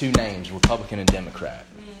has two names, Republican and Democrat.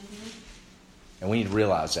 And we need to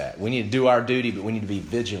realize that. We need to do our duty, but we need to be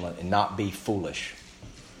vigilant and not be foolish.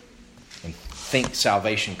 And think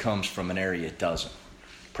salvation comes from an area it doesn't.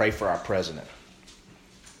 Pray for our president.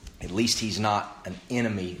 At least he's not an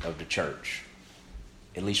enemy of the church.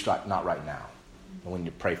 At least not right now. And we need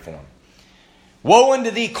to pray for him. Woe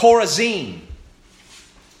unto thee, Chorazin.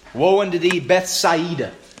 Woe unto thee,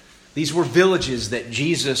 Bethsaida. These were villages that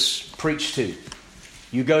Jesus preached to.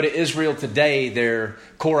 You go to Israel today,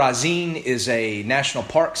 Chorazin is a national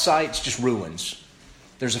park site. It's just ruins.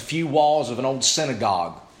 There's a few walls of an old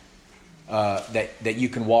synagogue that you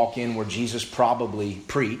can walk in where Jesus probably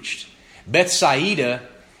preached. Bethsaida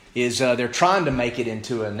is they're trying to make it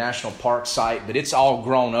into a national park site, but it's all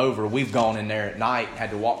grown over. We've gone in there at night, had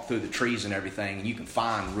to walk through the trees and everything, and you can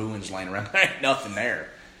find ruins laying around. There ain't nothing there.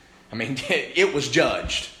 I mean, it was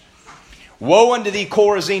judged. Woe unto thee,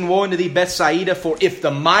 Chorazin, woe unto thee, Bethsaida, for if the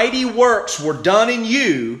mighty works were done in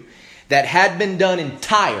you that had been done in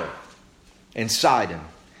Tyre and Sidon,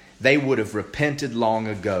 they would have repented long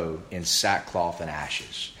ago in sackcloth and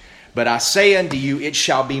ashes. But I say unto you, it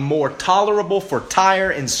shall be more tolerable for Tyre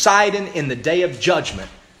and Sidon in the day of judgment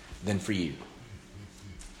than for you.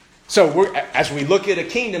 So as we look at a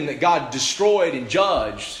kingdom that God destroyed and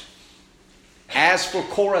judged, as for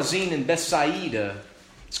Chorazin and Bethsaida,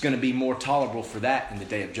 it's going to be more tolerable for that in the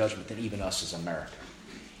day of judgment than even us as America.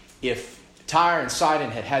 If Tyre and Sidon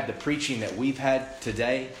had had the preaching that we've had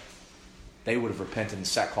today, they would have repented in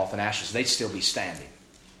sackcloth and ashes. They'd still be standing.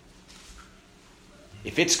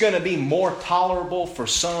 If it's going to be more tolerable for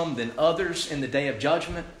some than others in the day of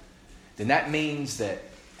judgment, then that means that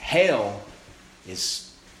hell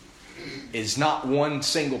is not one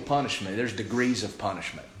single punishment. There's degrees of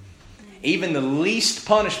punishment. Even the least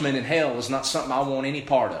punishment in hell is not something I want any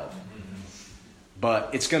part of.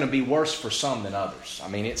 But it's going to be worse for some than others. I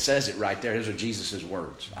mean, it says it right there. Those are Jesus'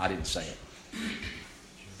 words. I didn't say it.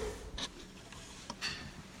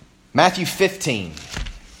 Matthew 15.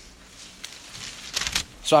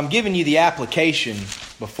 So I'm giving you the application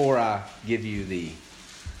before I give you the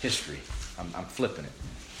history. I'm flipping it.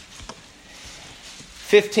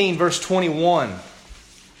 15 verse 21.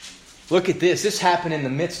 Look at this. This happened in the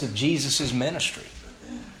midst of Jesus' ministry.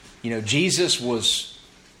 You know, Jesus was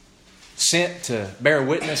sent to bear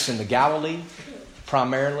witness in the Galilee,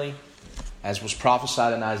 primarily, as was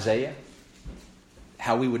prophesied in Isaiah,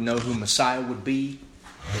 how we would know who Messiah would be.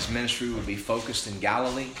 His ministry would be focused in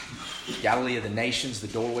Galilee. Galilee of the nations, the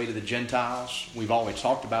doorway to the Gentiles. We've always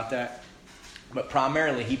talked about that. But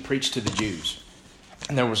primarily he preached to the Jews.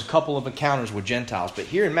 And there was a couple of encounters with Gentiles. But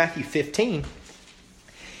here in Matthew 15,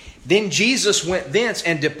 then Jesus went thence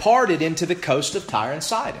and departed into the coast of Tyre and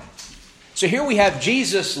Sidon. So here we have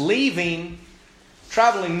Jesus leaving,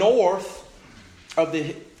 traveling north of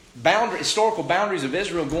the historical boundaries of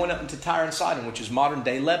Israel, going up into Tyre and Sidon, which is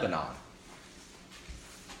modern-day Lebanon.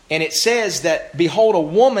 And it says that, behold, a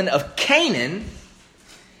woman of Canaan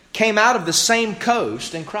came out of the same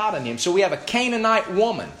coast and cried unto him. So we have a Canaanite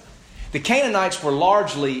woman. The Canaanites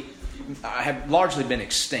have largely been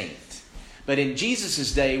extinct. But in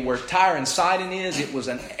Jesus' day, where Tyre and Sidon is, it was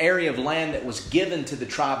an area of land that was given to the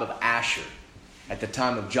tribe of Asher at the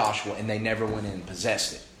time of Joshua, and they never went in and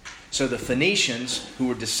possessed it. So the Phoenicians, who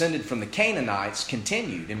were descended from the Canaanites,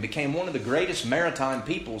 continued and became one of the greatest maritime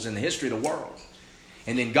peoples in the history of the world.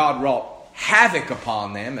 And then God wrought havoc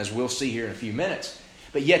upon them, as we'll see here in a few minutes.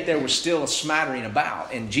 But yet there was still a smattering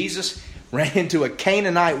about. And Jesus ran into a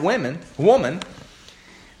Canaanite woman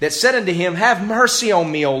that said unto him, Have mercy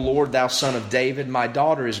on me, O Lord, thou son of David. My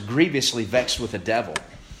daughter is grievously vexed with a devil.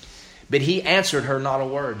 But he answered her not a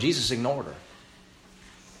word. Jesus ignored her.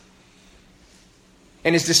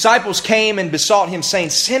 And his disciples came and besought him, saying,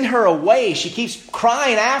 Send her away. She keeps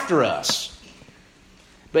crying after us.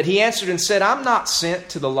 But he answered and said, I'm not sent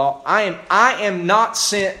to the law. I am not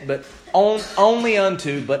sent only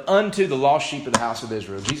unto the lost sheep of the house of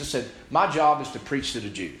Israel. Jesus said, my job is to preach to the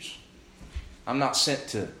Jews. I'm not sent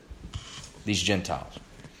to these Gentiles.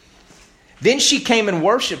 Then she came and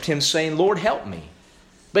worshipped him, saying, Lord, help me.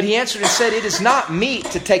 But he answered and said, It is not meet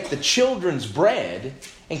to take the children's bread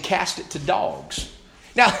and cast it to dogs.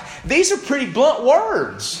 Now, these are pretty blunt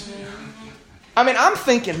words. I mean, I'm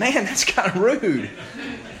thinking, man, that's kind of rude.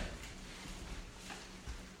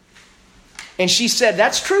 And she said,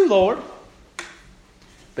 That's true, Lord.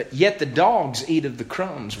 But yet the dogs eat of the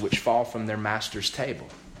crumbs which fall from their master's table.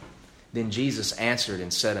 Then Jesus answered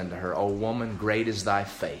and said unto her, O woman, great is thy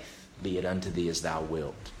faith, be it unto thee as thou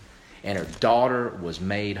wilt. And her daughter was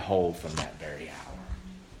made whole from that very hour.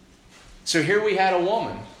 So here we had a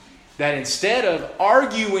woman that instead of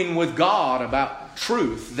arguing with God about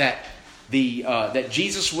truth, that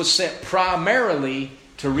Jesus was sent primarily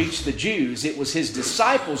to reach the Jews, it was his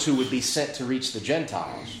disciples who would be sent to reach the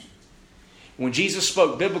Gentiles. When Jesus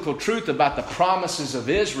spoke biblical truth about the promises of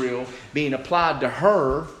Israel being applied to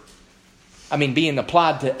her, being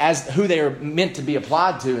applied to as who they are meant to be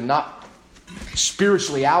applied to, and not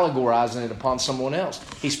spiritually allegorizing it upon someone else,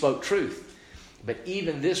 he spoke truth. But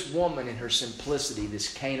even this woman in her simplicity,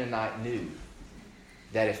 this Canaanite, knew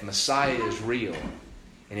that if Messiah is real,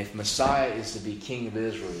 and if Messiah is to be King of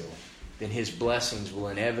Israel, then his blessings will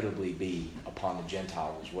inevitably be upon the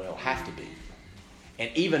Gentile as well. Have to be. And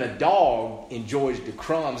even a dog enjoys the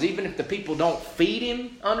crumbs. Even if the people don't feed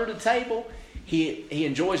him under the table, he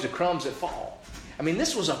enjoys the crumbs that fall.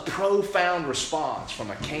 This was a profound response from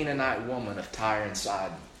a Canaanite woman of Tyre and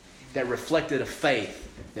Sidon that reflected a faith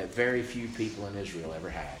that very few people in Israel ever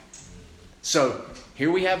had. So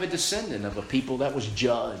here we have a descendant of a people that was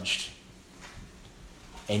judged.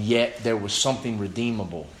 And yet there was something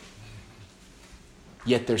redeemable.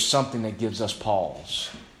 Yet there's something that gives us pause.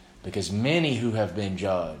 Because many who have been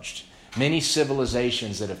judged, many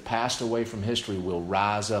civilizations that have passed away from history will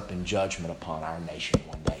rise up in judgment upon our nation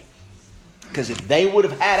one day. Because if they would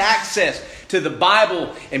have had access to the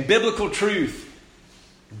Bible and biblical truth,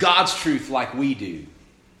 God's truth like we do,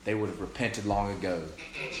 they would have repented long ago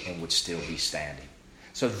and would still be standing.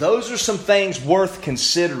 So those are some things worth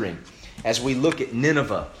considering as we look at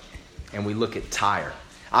Nineveh and we look at Tyre.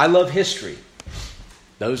 I love history.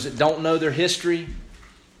 Those that don't know their history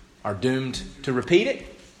are doomed to repeat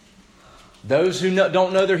it. Those who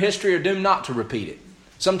don't know their history are doomed not to repeat it.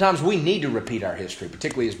 Sometimes we need to repeat our history,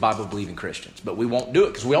 particularly as Bible-believing Christians. But we won't do it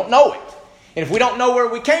because we don't know it. And if we don't know where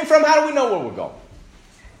we came from, how do we know where we're going?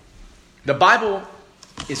 The Bible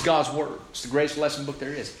is God's Word. It's the greatest lesson book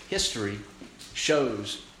there is. History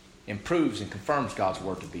shows, improves, and confirms God's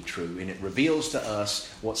Word to be true. And it reveals to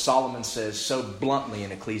us what Solomon says so bluntly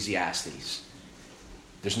in Ecclesiastes.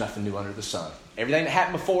 There's nothing new under the sun. Everything that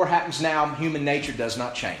happened before happens now. Human nature does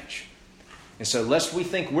not change. And so lest we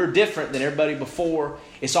think we're different than everybody before,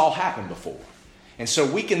 it's all happened before. And so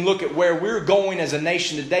we can look at where we're going as a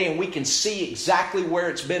nation today and we can see exactly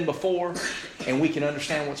where it's been before and we can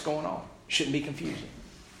understand what's going on. It shouldn't be confusing.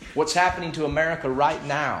 What's happening to America right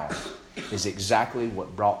now is exactly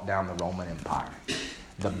what brought down the Roman Empire.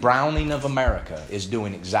 The browning of America is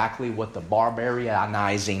doing exactly what the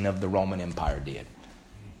barbarianizing of the Roman Empire did.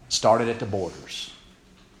 Started at the borders.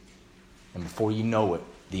 And before you know it,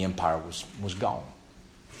 the empire was gone.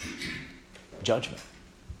 Judgment.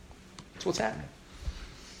 That's what's happening.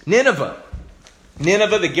 Nineveh,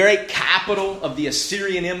 the great capital of the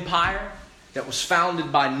Assyrian Empire that was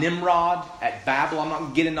founded by Nimrod at Babel. I'm not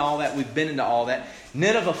going to get into all that. We've been into all that.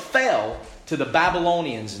 Nineveh fell to the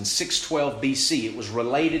Babylonians in 612 BC. It was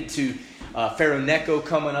related to Pharaoh Necho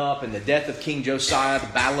coming up and the death of King Josiah, the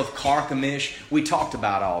Battle of Carchemish. We talked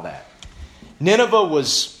about all that. Nineveh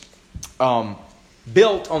was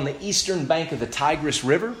built on the eastern bank of the Tigris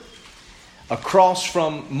River, across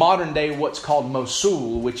from modern-day what's called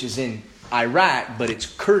Mosul, which is in Iraq, but it's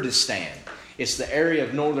Kurdistan. It's the area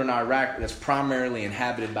of northern Iraq that's primarily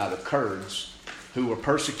inhabited by the Kurds, who were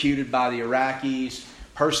persecuted by the Iraqis,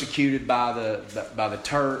 persecuted by the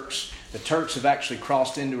Turks. The Turks have actually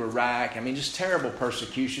crossed into Iraq. I mean, just terrible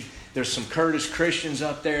persecution. There's some Kurdish Christians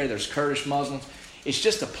up there. There's Kurdish Muslims. It's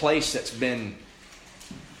just a place that's been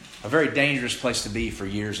a very dangerous place to be for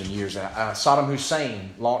years and years. Saddam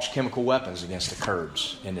Hussein launched chemical weapons against the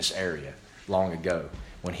Kurds in this area long ago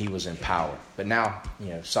when he was in power. But now,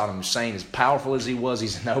 Saddam Hussein, as powerful as he was,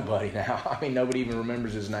 he's a nobody now. I mean, nobody even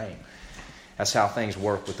remembers his name. That's how things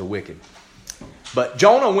work with the wicked. But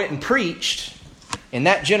Jonah went and preached, and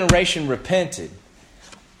that generation repented.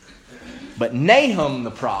 But Nahum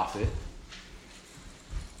the prophet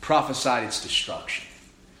prophesied its destruction.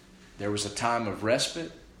 There was a time of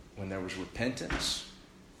respite when there was repentance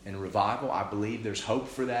and revival. I believe there's hope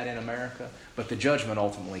for that in America. But the judgment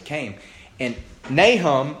ultimately came. And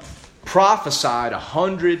Nahum prophesied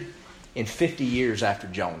 150 years after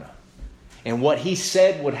Jonah. And what he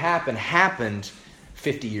said would happen happened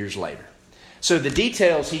 50 years later. So the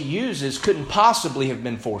details he uses couldn't possibly have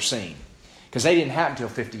been foreseen, because they didn't happen until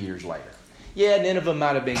 50 years later. Yeah, Nineveh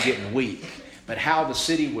might have been getting weak, but how the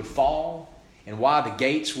city would fall and why the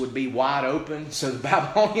gates would be wide open so the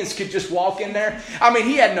Babylonians could just walk in there, I mean,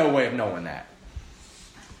 he had no way of knowing that.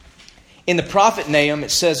 In the prophet Nahum,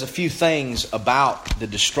 it says a few things about the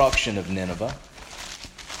destruction of Nineveh.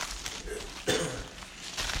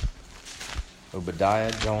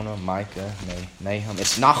 Obadiah, Jonah, Micah, Nahum.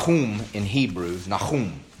 It's Nahum in Hebrew.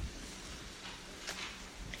 Nahum.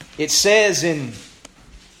 It says in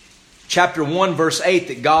chapter 1, verse 8,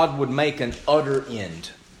 that God would make an utter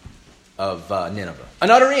end of Nineveh. An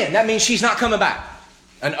utter end. That means she's not coming back.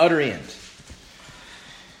 An utter end.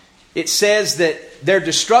 It says that their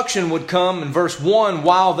destruction would come in verse 1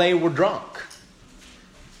 while they were drunk.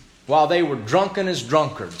 While they were drunken as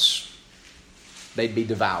drunkards, they'd be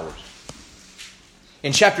devoured.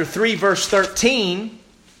 In chapter 3, verse 13,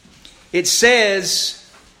 it says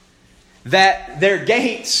that their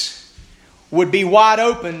gates would be wide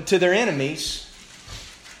open to their enemies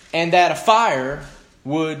and that a fire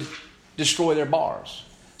would destroy their bars.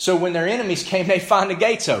 So when their enemies came, they'd find the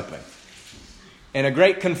gates open. And a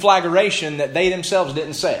great conflagration that they themselves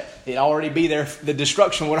didn't set. It'd already be there. The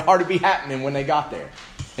destruction would already be happening when they got there.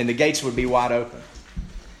 And the gates would be wide open.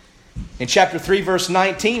 In chapter 3, verse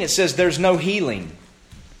 19, it says, "There's no healing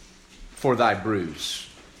for thy bruise."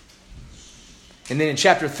 And then in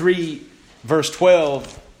chapter 3, verse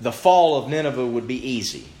 12, the fall of Nineveh would be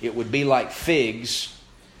easy. It would be like figs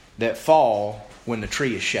that fall when the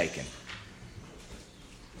tree is shaken.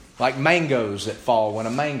 Like mangoes that fall when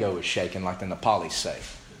a mango is shaken, like the Nepalis say.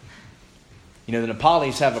 The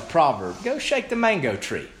Nepalis have a proverb, "Go shake the mango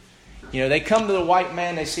tree." They come to the white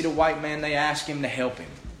man, they see the white man, they ask him to help him,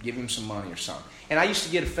 give him some money or something. And I used to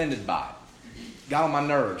get offended by it. Got on my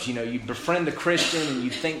nerves. You befriend a Christian and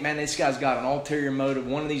you think, man, this guy's got an ulterior motive.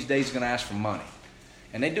 One of these days he's going to ask for money.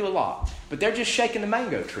 And they do a lot. But they're just shaking the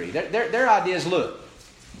mango tree. Their idea is, look,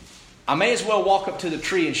 I may as well walk up to the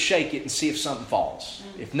tree and shake it and see if something falls.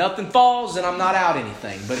 If nothing falls, then I'm not out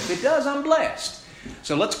anything. But if it does, I'm blessed.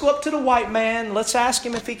 So let's go up to the white man. Let's ask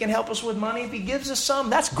him if he can help us with money. If he gives us some,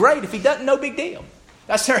 that's great. If he doesn't, no big deal.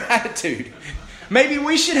 That's their attitude. Maybe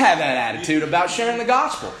we should have that attitude about sharing the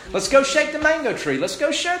gospel. Let's go shake the mango tree. Let's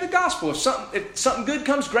go share the gospel. If something good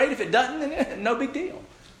comes, great. If it doesn't, then no big deal.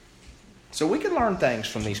 So we can learn things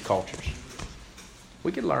from these cultures.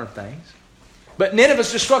 We can learn things. But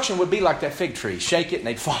Nineveh's destruction would be like that fig tree. Shake it and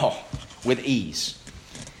they'd fall with ease.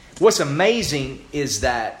 What's amazing is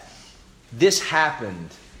that this happened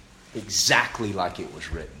exactly like it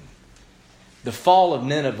was written. The fall of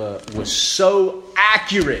Nineveh was so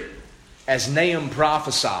accurate as Nahum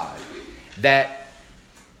prophesied that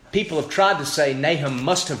people have tried to say Nahum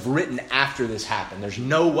must have written after this happened. There's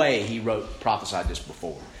no way he prophesied this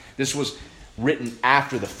before. This was written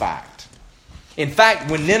after the fact. In fact,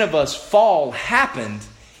 when Nineveh's fall happened,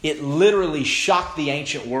 it literally shocked the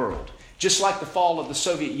ancient world. Just like the fall of the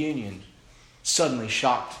Soviet Union suddenly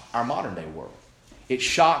shocked our modern day world. It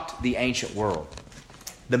shocked the ancient world.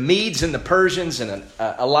 The Medes and the Persians, in an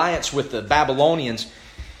alliance with the Babylonians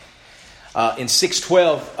in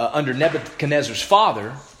 612 under Nebuchadnezzar's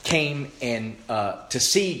father, came and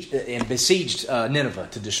besieged Nineveh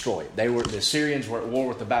to destroy it. The Assyrians were at war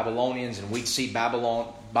with the Babylonians, and we'd see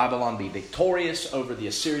Babylon be victorious over the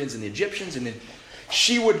Assyrians and the Egyptians, and then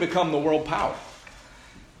she would become the world power.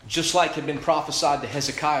 Just like had been prophesied to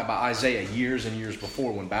Hezekiah by Isaiah years and years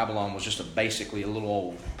before, when Babylon was just basically a little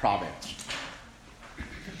old province.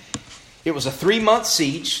 It was a 3-month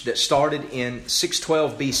siege that started in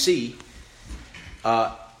 612 BC.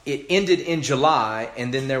 It ended in July,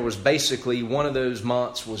 and then there was basically one of those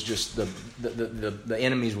months was just the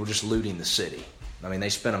enemies were just looting the city. I mean, they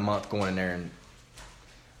spent a month going in there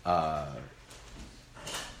and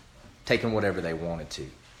taking whatever they wanted to.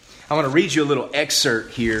 I want to read you a little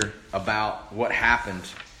excerpt here about what happened.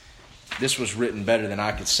 This was written better than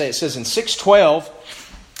I could say. It says in 612,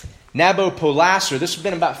 Nabopolassar, this has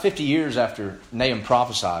been about 50 years after Nahum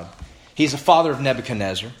prophesied. He's the father of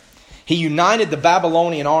Nebuchadnezzar. He united the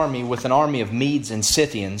Babylonian army with an army of Medes and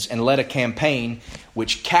Scythians and led a campaign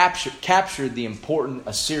which captured the important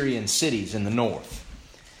Assyrian cities in the north.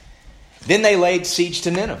 Then they laid siege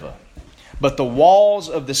to Nineveh. But the walls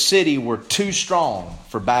of the city were too strong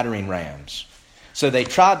for battering rams. So they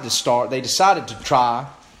decided to try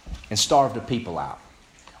and starve the people out.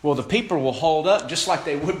 Well, the people will hold up just like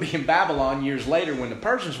they would be in Babylon years later when the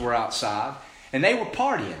Persians were outside. And they were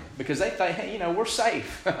partying because they thought, hey, we're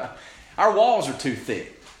safe. Our walls are too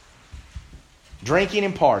thick. Drinking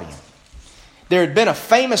and partying. There had been a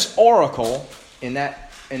famous oracle in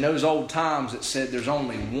those old times that said there's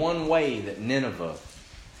only one way that Nineveh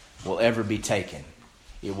will ever be taken.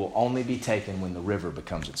 It will only be taken when the river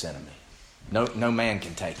becomes its enemy. No man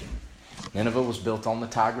can take it. Nineveh was built on the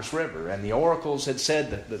Tigris River, and the oracles had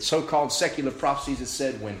said, the so-called secular prophecies had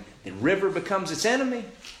said, when the river becomes its enemy,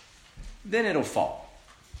 then it'll fall.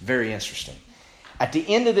 Very interesting. At the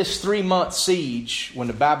end of this 3-month siege, when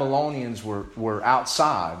the Babylonians were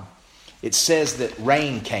outside, it says that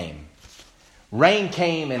rain came. Rain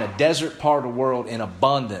came in a desert part of the world in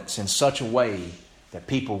abundance in such a way that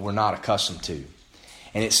people were not accustomed to.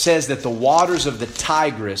 And it says that the waters of the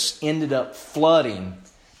Tigris ended up flooding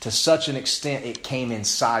to such an extent it came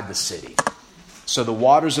inside the city. So the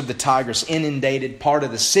waters of the Tigris inundated part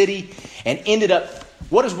of the city and ended up...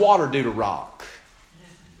 What does water do to rock?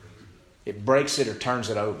 It breaks it or turns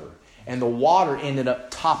it over. And the water ended up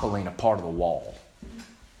toppling a part of the wall.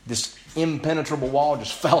 This impenetrable wall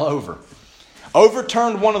just fell over.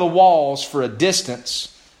 Overturned one of the walls for a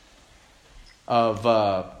distance of,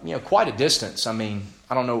 quite a distance. I mean,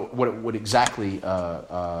 I don't know what it would exactly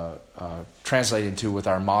translate into with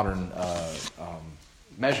our modern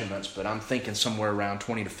measurements, but I'm thinking somewhere around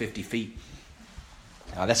 20 to 50 feet.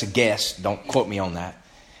 That's a guess. Don't quote me on that.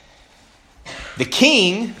 The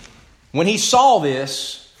king, when he saw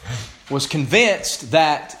this, was convinced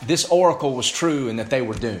that this oracle was true and that they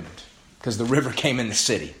were doomed because the river came in the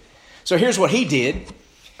city. So here's what he did.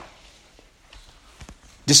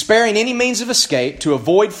 Despairing any means of escape, to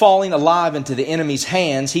avoid falling alive into the enemy's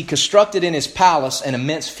hands, he constructed in his palace an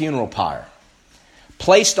immense funeral pyre,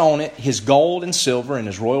 placed on it his gold and silver and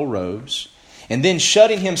his royal robes, and then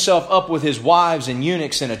shutting himself up with his wives and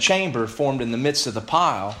eunuchs in a chamber formed in the midst of the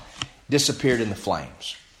pile, disappeared in the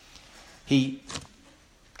flames. He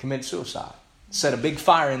committed suicide, set a big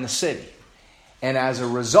fire in the city. And as a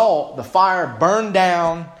result, the fire burned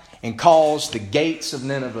down and caused the gates of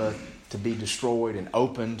Nineveh to be destroyed and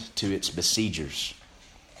opened to its besiegers.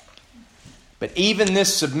 But even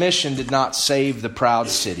this submission did not save the proud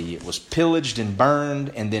city. It was pillaged and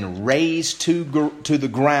burned and then razed to the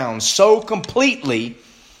ground so completely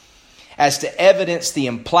as to evidence the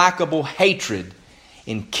implacable hatred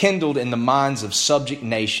enkindled in the minds of subject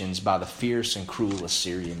nations by the fierce and cruel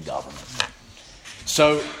Assyrian government.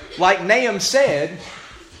 So, like Nahum said,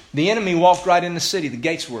 the enemy walked right in the city. The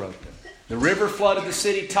gates were open. The river flooded the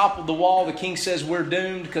city, toppled the wall. The king says we're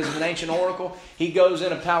doomed because of an ancient oracle. He goes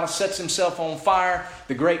in a palace, sets himself on fire.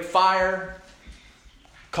 The great fire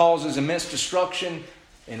causes immense destruction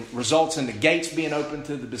and results in the gates being opened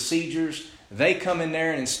to the besiegers. They come in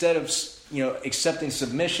there and instead of accepting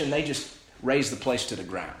submission, they just raze the place to the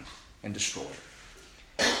ground and destroy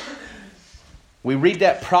it. We read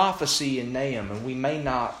that prophecy in Nahum and we may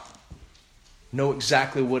not know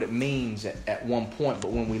exactly what it means at one point, but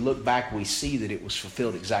when we look back, we see that it was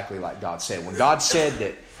fulfilled exactly like God said. When God said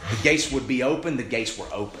that the gates would be open, the gates were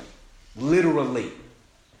open. Literally.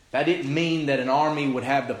 That didn't mean that an army would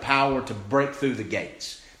have the power to break through the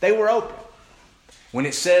gates. They were open. When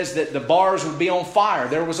it says that the bars would be on fire,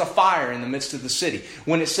 there was a fire in the midst of the city.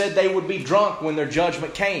 When it said they would be drunk when their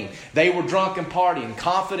judgment came, they were drunk and partying,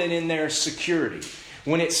 confident in their security.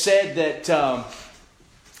 When it said that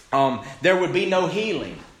there would be no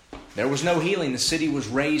healing, there was no healing. The city was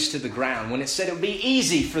razed to the ground. When it said it would be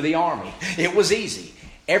easy for the army, it was easy.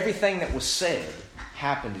 Everything that was said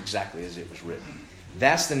happened exactly as it was written.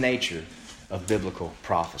 That's the nature of biblical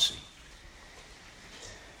prophecy.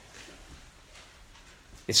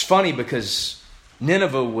 It's funny because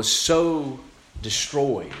Nineveh was so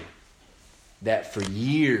destroyed that for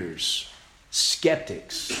years,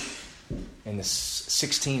 skeptics in the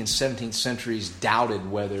 16th and 17th centuries doubted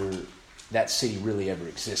whether that city really ever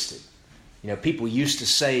existed. You know, people used to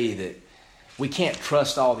say that we can't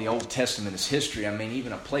trust all the Old Testament as history. I mean,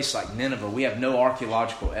 even a place like Nineveh, we have no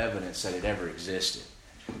archaeological evidence that it ever existed.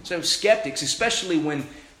 So skeptics, especially when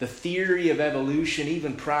the theory of evolution,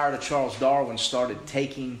 even prior to Charles Darwin, started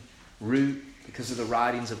taking root because of the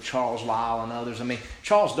writings of Charles Lyell and others. I mean,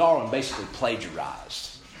 Charles Darwin basically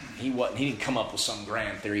plagiarized. He didn't come up with some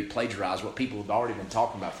grand theory. He plagiarized what people had already been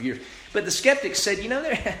talking about for years. But the skeptics said,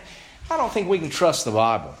 I don't think we can trust the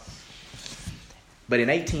Bible. But in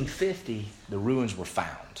 1850, the ruins were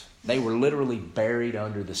found. They were literally buried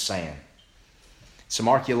under the sand.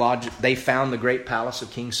 They found the great palace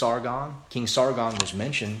of King Sargon. King Sargon was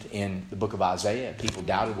mentioned in the book of Isaiah. People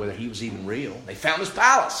doubted whether he was even real. They found his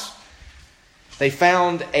palace. They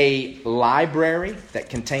found a library that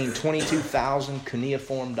contained 22,000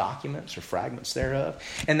 cuneiform documents or fragments thereof.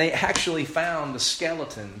 And they actually found the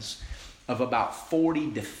skeletons of about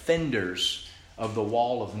 40 defenders of the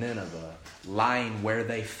wall of Nineveh lying where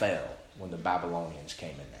they fell when the Babylonians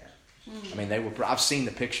came in there. I mean, I've seen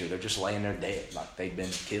the picture. They're just laying there dead, like they'd been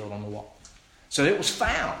killed on the wall. So it was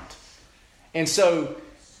found. And so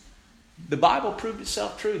the Bible proved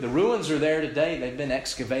itself true. The ruins are there today. They've been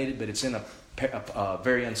excavated, but it's in a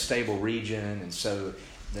very unstable region. And so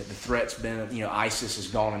the threat's been, ISIS has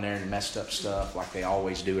gone in there and messed up stuff like they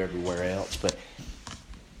always do everywhere else. But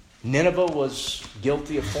Nineveh was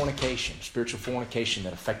guilty of fornication, spiritual fornication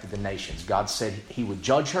that affected the nations. God said he would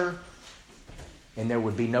judge her, and there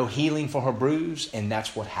would be no healing for her bruise, and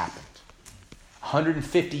that's what happened.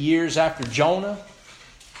 150 years after Jonah,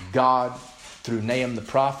 God, through Nahum the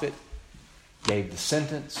prophet, gave the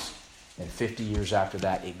sentence, and 50 years after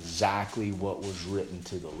that, exactly what was written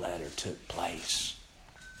to the letter took place.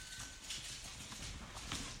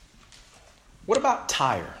 What about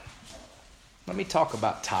Tyre? Let me talk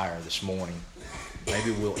about Tyre this morning.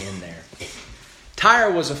 Maybe we'll end there.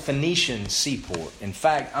 Tyre was a Phoenician seaport. In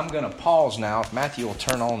fact, I'm going to pause now. If Matthew will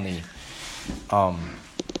turn on the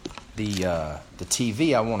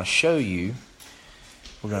TV, I want to show you.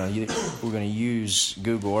 We're going to use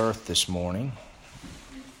Google Earth this morning.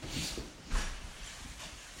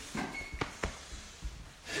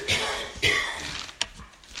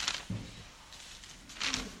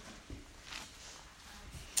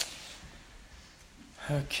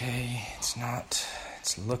 Okay,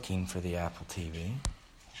 it's looking for the Apple TV.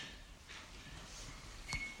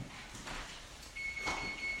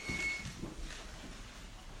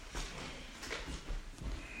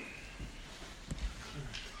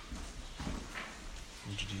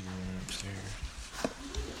 Did you do the one upstairs?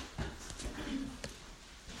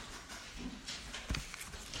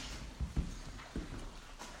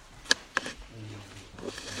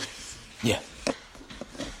 Yeah.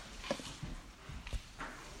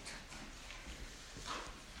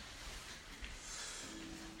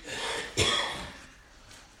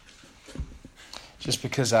 Just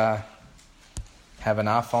because I have an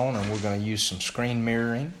iPhone and we're going to use some screen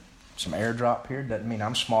mirroring, some airdrop here, doesn't mean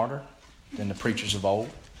I'm smarter than the preachers of old.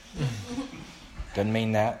 Doesn't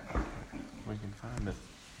mean that. We can find it.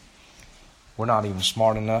 We're not even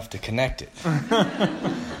smart enough to connect it. Turn off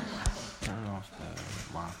the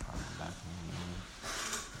Wi-Fi back in the room.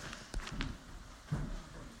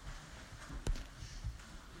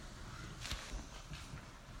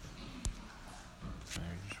 So I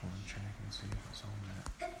just want to check and see if it's on that.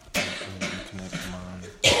 Connect to mine.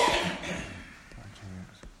 By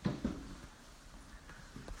chance.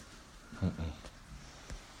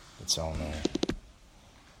 It's on there.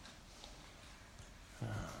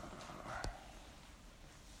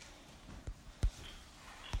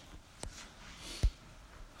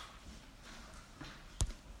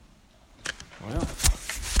 Well,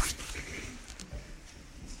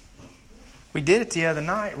 We did it the other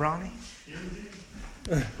night, Ronnie.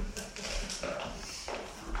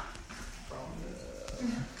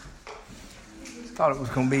 Thought it was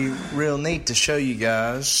going to be real neat to show you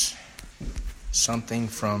guys something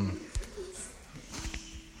from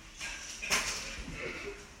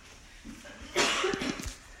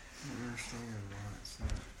why it's not.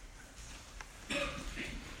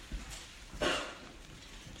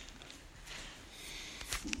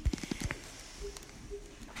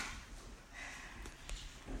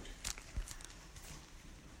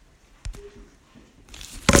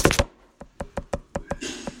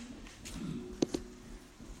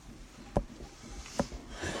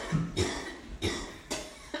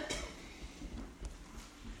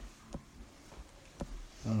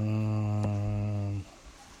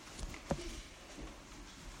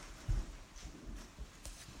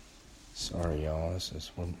 Sorry, y'all.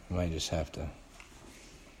 We may just have to.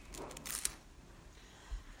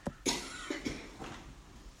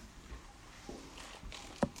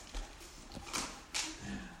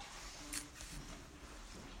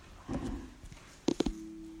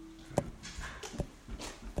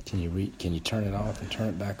 Can you turn it off and turn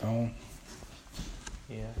it back on?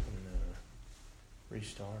 Yeah, I can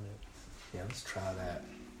restart it. Yeah, let's try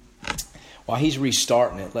that. While he's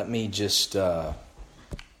restarting it, let me just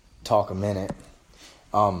talk a minute.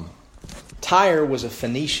 Tyre was a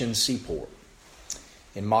Phoenician seaport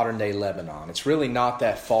in modern-day Lebanon. It's really not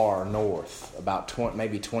that far north, about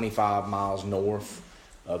maybe 25 miles north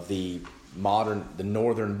of the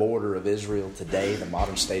northern border of Israel today, the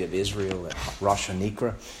modern state of Israel at Rosh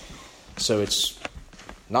Hanikra. So it's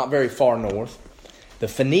not very far north. The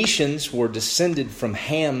Phoenicians were descended from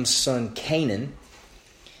Ham's son Canaan,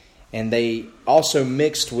 and they also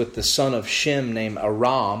mixed with the son of Shem named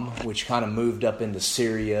Aram, which kind of moved up into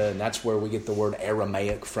Syria, and that's where we get the word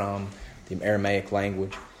Aramaic from, the Aramaic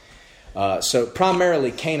language. So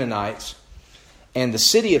primarily Canaanites. And the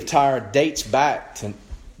city of Tyre dates back to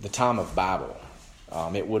the time of Babel.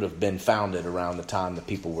 It would have been founded around the time the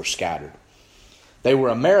people were scattered. They were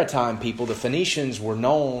a maritime people. The Phoenicians were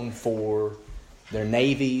known for their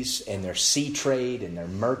navies and their sea trade and their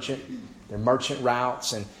merchant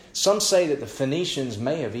routes. And some say that the Phoenicians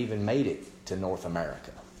may have even made it to North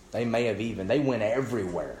America. They went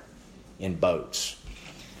everywhere in boats.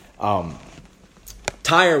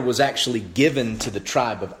 Tyre was actually given to the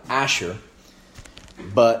tribe of Asher,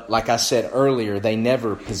 but like I said earlier, they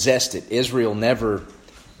never possessed it. Israel never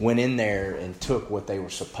went in there and took what they were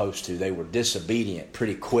supposed to. They were disobedient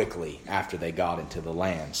pretty quickly after they got into the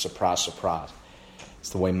land. Surprise, surprise. It's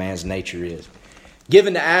the way man's nature is.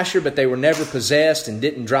 Given to Asher, but they were never possessed and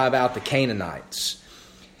didn't drive out the Canaanites.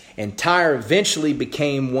 And Tyre eventually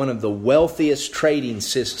became one of the wealthiest trading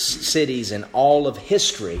cities in all of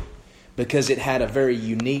history because it had a very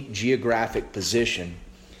unique geographic position,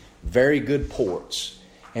 very good ports.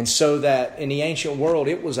 And so that in the ancient world,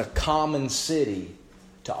 it was a common city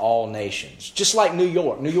to all nations. Just like New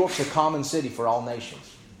York. New York's a common city for all nations.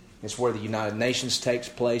 It's where the United Nations takes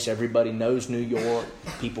place. Everybody knows New York.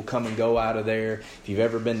 People come and go out of there. If you've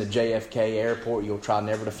ever been to JFK Airport, you'll try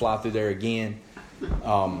never to fly through there again.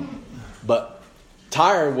 But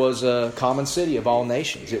Tyre was a common city of all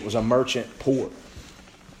nations. It was a merchant port.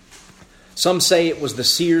 Some say it was the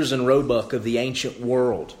Sears and Roebuck of the ancient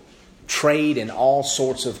world. Trade in all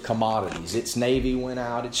sorts of commodities. Its navy went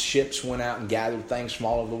out, its ships went out and gathered things from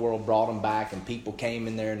all over the world, brought them back, and people came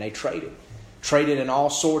in there and they traded. Traded in all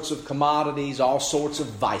sorts of commodities, all sorts of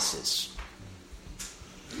vices.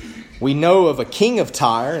 We know of a king of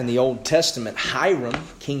Tyre in the Old Testament, Hiram,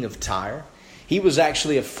 king of Tyre. He was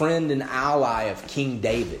actually a friend and ally of King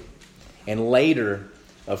David and later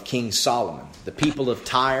of King Solomon. The people of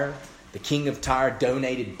Tyre, the king of Tyre,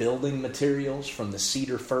 donated building materials from the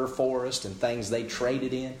cedar fir forest and things they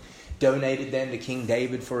traded in. Donated them to King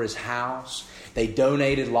David for his house. They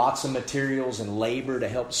donated lots of materials and labor to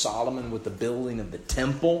help Solomon with the building of the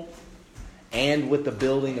temple and with the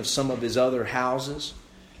building of some of his other houses.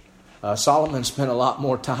 Solomon spent a lot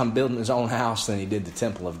more time building his own house than he did the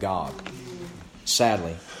temple of God,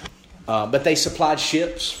 sadly. But they supplied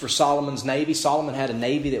ships for Solomon's navy. Solomon had a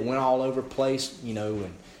navy that went all over the place,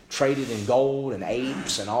 and traded in gold and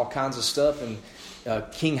apes and all kinds of stuff. And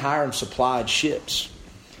King Hiram supplied ships.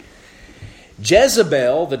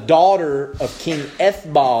 Jezebel, the daughter of King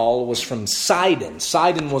Ethbaal, was from Sidon.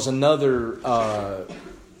 Sidon was another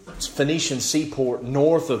Phoenician seaport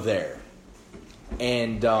north of there.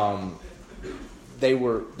 And they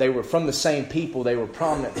were from the same people. They were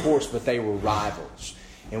prominent ports, but they were rivals.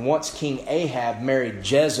 And once King Ahab married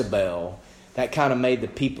Jezebel, that kind of made the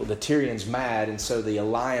Tyrians mad, and so the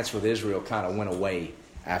alliance with Israel kind of went away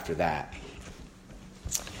after that.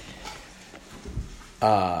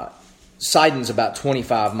 Sidon's about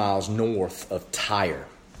 25 miles north of Tyre.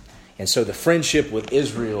 And so the friendship with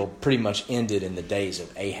Israel pretty much ended in the days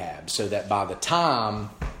of Ahab, so that by the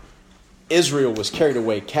time Israel was carried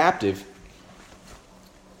away captive,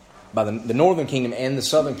 by the northern kingdom and the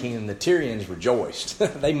southern kingdom, the Tyrians rejoiced.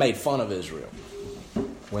 They made fun of Israel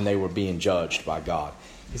when they were being judged by God.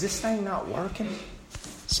 Is this thing not working?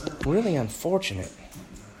 It's really unfortunate.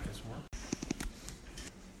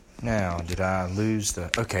 Now, did I lose the...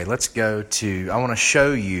 Okay, let's go to... I want to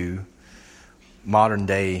show you modern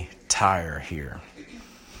day Tyre here.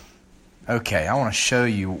 Okay, I want to show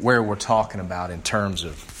you where we're talking about in terms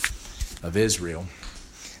of Israel.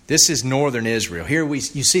 This is northern Israel. Here you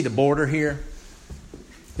see the border here.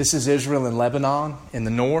 This is Israel and Lebanon in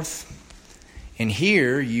the north. And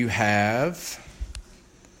here you have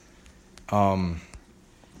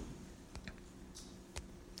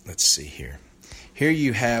let's see here. Here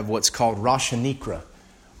you have what's called Rosh Hanikra.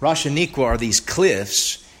 Rosh Hanikra are these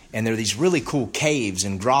cliffs, and they're these really cool caves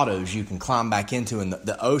and grottos you can climb back into, and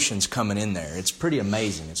the ocean's coming in there. It's pretty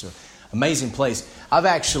amazing. It's an amazing place. I've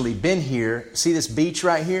actually been here. See this beach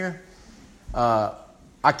right here? I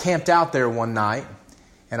camped out there one night,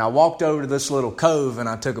 and I walked over to this little cove, and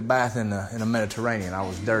I took a bath in the Mediterranean. I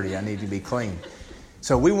was dirty. I needed to be clean.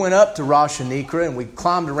 So we went up to Rosh Hanikra, and we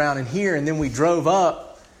climbed around in here, and then we drove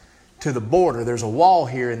up to the border. There's a wall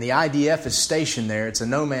here, and the IDF is stationed there. It's a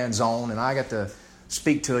no-man's zone, and I got to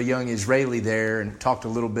speak to a young Israeli there and talked a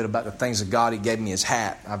little bit about the things of God. He gave me his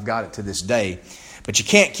hat. I've got it to this day. But you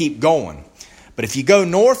can't keep going. But if you go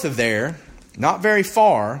north of there, not very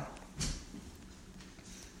far...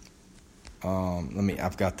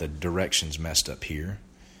 I've got the directions messed up here.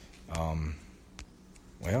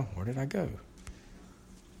 Well, where did I go?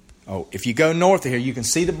 Oh, if you go north of here, you can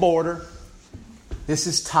see the border. This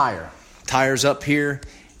is Tyre. Tyre's up here,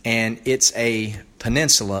 and it's a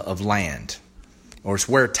peninsula of land, or it's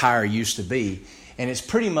where Tyre used to be, and it's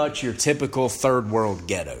pretty much your typical third world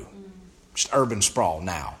ghetto, just urban sprawl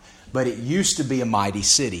now. But it used to be a mighty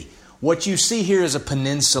city. What you see here is a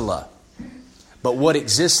peninsula. But what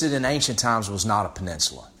existed in ancient times was not a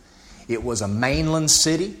peninsula. It was a mainland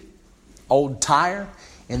city, old Tyre,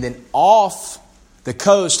 and then off the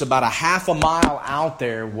coast, about a half a mile out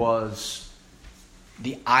there, was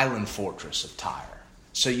the island fortress of Tyre.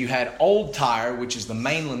 So you had Old Tyre, which is the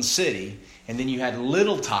mainland city, and then you had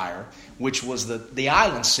Little Tyre, which was the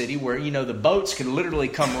island city where, the boats could literally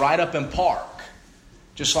come right up and park.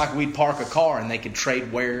 Just like we'd park a car and they could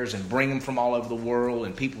trade wares and bring them from all over the world,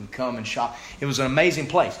 and people would come and shop. It was an amazing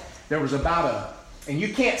place. There was and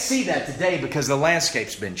you can't see that today because the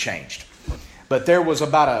landscape's been changed. But there was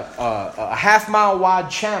about a half mile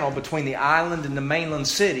wide channel between the island and the mainland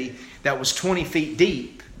city that was 20 feet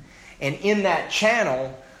deep. And in that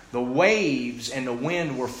channel, the waves and the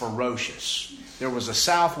wind were ferocious. There was a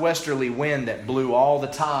southwesterly wind that blew all the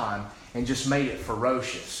time and just made it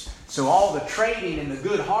ferocious. So all the trading and the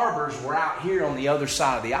good harbors were out here on the other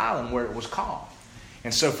side of the island where it was calm.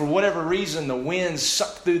 And so for whatever reason, the winds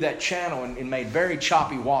sucked through that channel and made very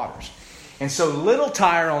choppy waters. And so Little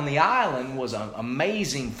Tyre on the island was an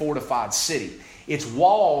amazing fortified city. Its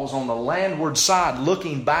walls on the landward side,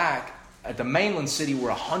 looking back at the mainland city, were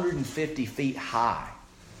 150 feet high.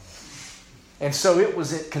 And so it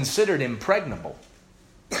was considered impregnable.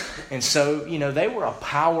 And so, they were a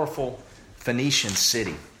powerful Phoenician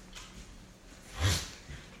city.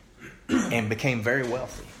 And became very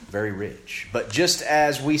wealthy, very rich. But just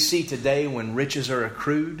as we see today, when riches are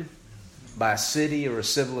accrued by a city or a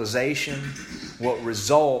civilization, what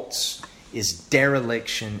results is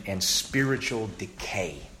dereliction and spiritual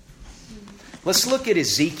decay. Let's look at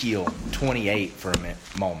Ezekiel 28 for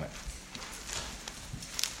a moment.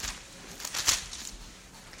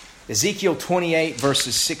 Ezekiel 28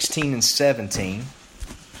 verses 16 and 17.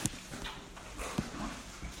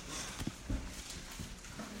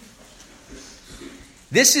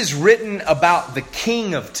 This is written about the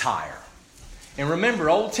king of Tyre. And remember,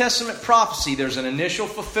 Old Testament prophecy, there's an initial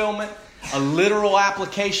fulfillment, a literal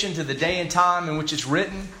application to the day and time in which it's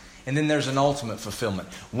written, and then there's an ultimate fulfillment.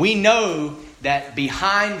 We know that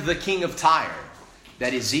behind the king of Tyre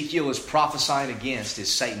that Ezekiel is prophesying against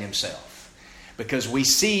is Satan himself. Because we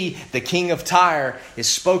see the king of Tyre is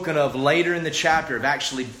spoken of later in the chapter of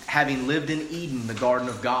actually having lived in Eden, the garden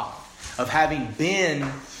of God, of having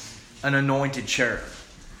been an anointed cherub.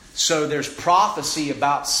 So there's prophecy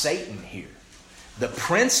about Satan here. The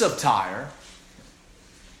prince of Tyre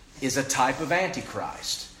is a type of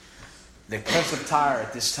Antichrist. The prince of Tyre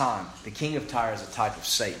at this time, the king of Tyre, is a type of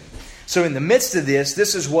Satan. So in the midst of this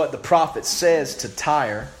is what the prophet says to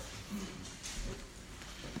Tyre.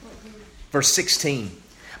 Verse 16.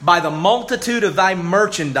 By the multitude of thy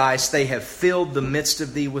merchandise they have filled the midst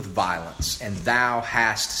of thee with violence, and thou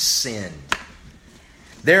hast sinned.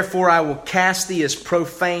 Therefore I will cast thee as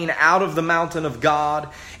profane out of the mountain of God,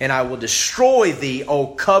 and I will destroy thee, O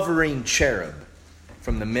covering cherub,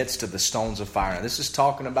 from the midst of the stones of fire. Now, this is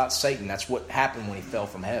talking about Satan. That's what happened when he fell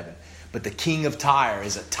from heaven. But the king of Tyre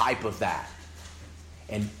is a type of that.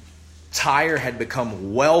 And Tyre had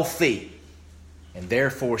become wealthy, and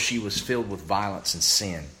therefore she was filled with violence and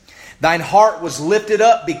sin. Thine heart was lifted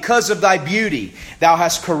up because of thy beauty. Thou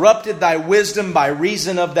hast corrupted thy wisdom by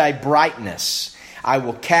reason of thy brightness. I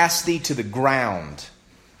will cast thee to the ground.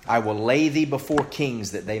 I will lay thee before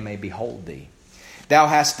kings that they may behold thee. Thou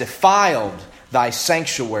hast defiled thy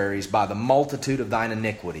sanctuaries by the multitude of thine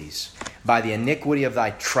iniquities, by the iniquity of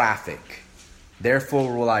thy traffic.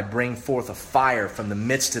 Therefore will I bring forth a fire from the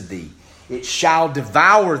midst of thee. It shall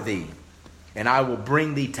devour thee, and I will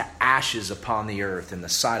bring thee to ashes upon the earth in the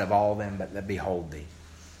sight of all them that behold thee.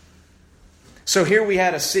 So here we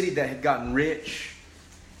had a city that had gotten rich,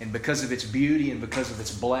 and because of its beauty and because of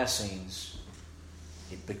its blessings,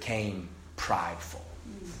 it became prideful.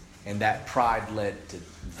 And that pride led to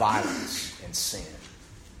violence and sin.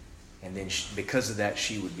 And then because of that,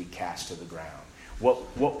 she would be cast to the ground.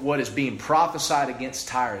 What is being prophesied against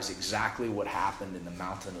Tyre is exactly what happened in the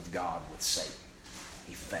mountain of God with Satan.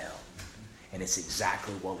 He fell. And it's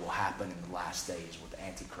exactly what will happen in the last days with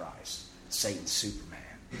Antichrist, Satan's Superman.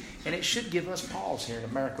 And it should give us pause here in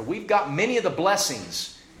America. We've got many of the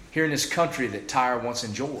blessings here in this country that Tyre once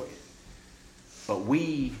enjoyed. But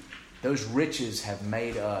those riches have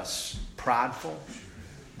made us prideful.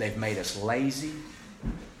 They've made us lazy.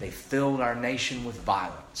 They've filled our nation with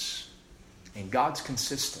violence. And God's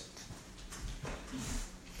consistent.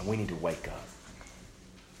 And we need to wake up.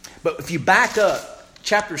 But if you back up,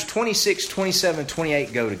 chapters 26, 27,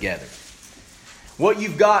 28 go together. What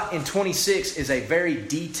you've got in 26 is a very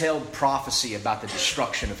detailed prophecy about the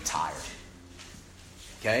destruction of Tyre.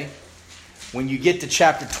 Okay? When you get to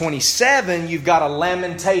chapter 27, you've got a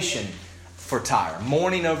lamentation for Tyre,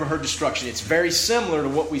 mourning over her destruction. It's very similar to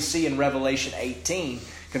what we see in Revelation 18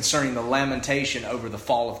 concerning the lamentation over the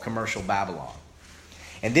fall of commercial Babylon.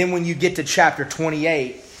 And then when you get to chapter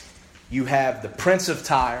 28, you have the prince of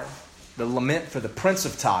Tyre, the lament for the prince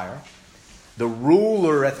of Tyre, the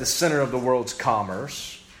ruler at the center of the world's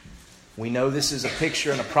commerce. We know this is a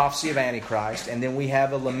picture and a prophecy of Antichrist. And then we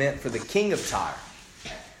have a lament for the king of Tyre,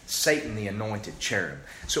 Satan, the anointed cherub.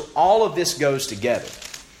 So all of this goes together.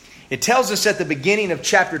 It tells us at the beginning of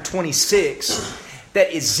chapter 26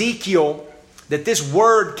 that this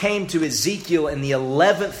word came to Ezekiel in the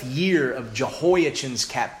 11th year of Jehoiachin's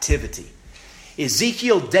captivity.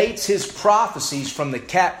 Ezekiel dates his prophecies from the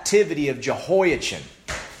captivity of Jehoiachin.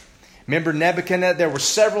 Remember Nebuchadnezzar? There were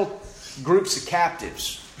several groups of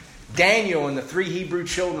captives. Daniel and the 3 Hebrew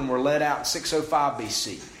children were led out in 605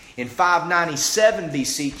 BC. In 597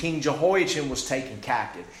 BC, King Jehoiachin was taken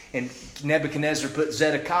captive, and Nebuchadnezzar put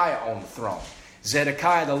Zedekiah on the throne.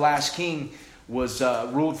 Zedekiah, the last king, was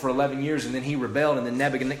ruled for 11 years, and then he rebelled, and then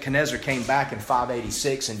Nebuchadnezzar came back in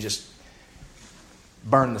 586 and just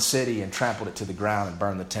burned the city and trampled it to the ground and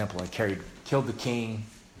burned the temple and killed the king,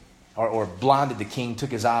 or blinded the king,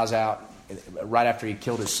 took his eyes out right after he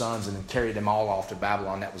killed his sons, and then carried them all off to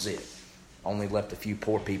Babylon. That was it. Only left a few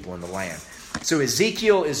poor people in the land. So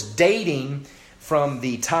Ezekiel is dating from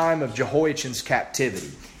the time of Jehoiachin's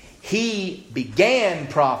captivity. He began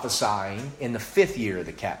prophesying in the 5th year of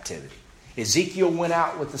the captivity. Ezekiel went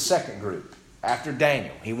out with the second group after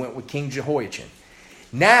Daniel. He went with King Jehoiachin.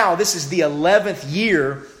 Now this is the 11th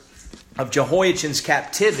year of Jehoiachin's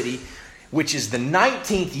captivity, which is the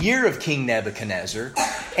 19th year of King Nebuchadnezzar,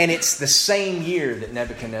 and it's the same year that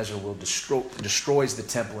Nebuchadnezzar will destroys the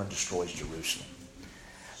temple and destroys Jerusalem.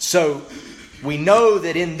 So we know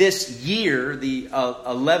that in this year, the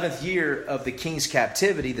 11th year of the king's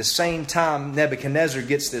captivity, the same time Nebuchadnezzar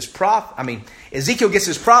gets this Ezekiel gets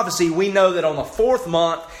this prophecy, we know that on the 4th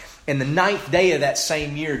month and the 9th day of that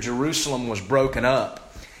same year, Jerusalem was broken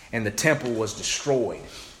up and the temple was destroyed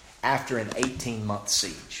after an 18-month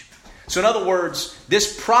siege. So in other words,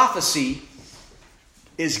 this prophecy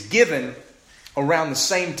is given around the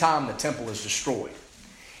same time the temple is destroyed.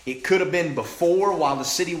 It could have been before, while the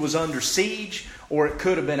city was under siege, or it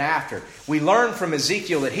could have been after. We learn from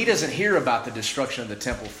Ezekiel that he doesn't hear about the destruction of the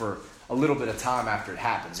temple for a little bit of time after it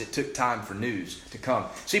happens. It took time for news to come.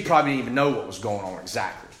 So he probably didn't even know what was going on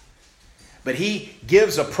exactly. But he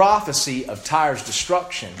gives a prophecy of Tyre's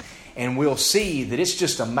destruction, and we'll see that it's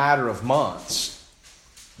just a matter of months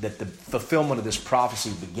that the fulfillment of this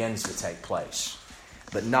prophecy begins to take place,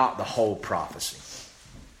 but not the whole prophecy.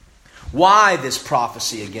 Why this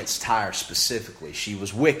prophecy against Tyre specifically? She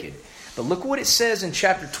was wicked. But look what it says in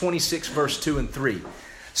chapter 26, verse 2 and 3.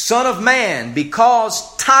 Son of man,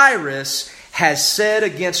 because Tyrus has said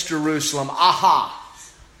against Jerusalem, aha,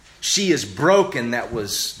 she is broken, that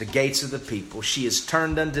was the gates of the people. She is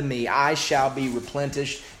turned unto me, I shall be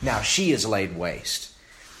replenished. Now she is laid waste.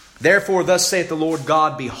 Therefore, thus saith the Lord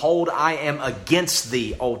God, behold, I am against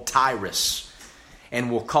thee, O Tyrus,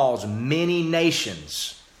 and will cause many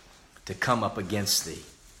nations to come up against thee,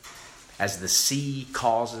 as the sea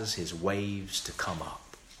causes his waves to come up.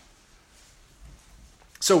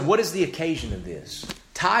 So what is the occasion of this?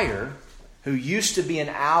 Tyre, who used to be an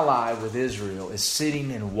ally with Israel, is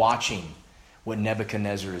sitting and watching what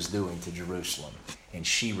Nebuchadnezzar is doing to Jerusalem, and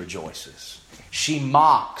she rejoices. She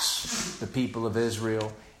mocks the people of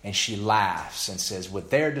Israel, and she laughs and says, with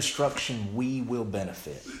their destruction we will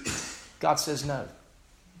benefit. God says no.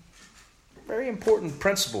 Very important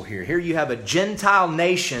principle here. Here you have a Gentile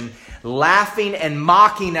nation laughing and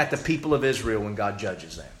mocking at the people of Israel when God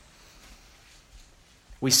judges them.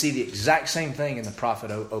 We see the exact same thing in the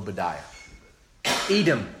prophet Obadiah.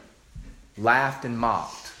 Edom laughed and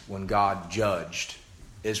mocked when God judged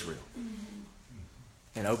Israel.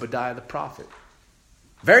 And Obadiah the prophet.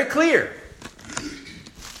 Very clear.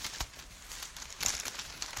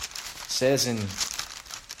 It says in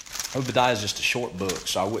Obadiah is just a short book,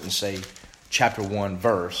 so I wouldn't say chapter 1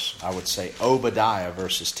 verse. I would say Obadiah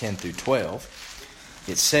verses 10 through 12.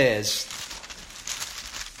 It says,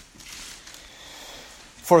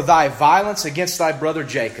 for thy violence against thy brother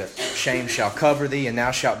Jacob, shame shall cover thee, and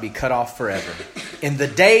thou shalt be cut off forever. In the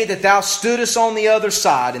day that thou stoodest on the other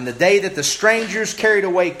side, in the day that the strangers carried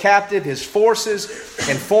away captive his forces,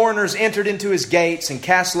 and foreigners entered into his gates, and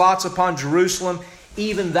cast lots upon Jerusalem,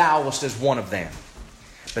 even thou wast as one of them.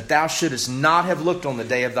 But thou shouldest not have looked on the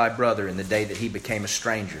day of thy brother, in the day that he became a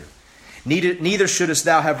stranger. Neither shouldest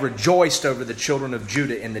thou have rejoiced over the children of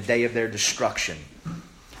Judah in the day of their destruction.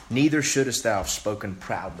 Neither shouldest thou have spoken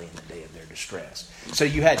proudly in the day of their distress. So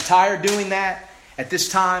you had Tyre doing that at this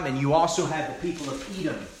time, and you also had the people of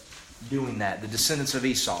Edom doing that, the descendants of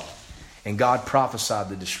Esau. And God prophesied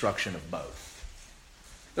the destruction of both.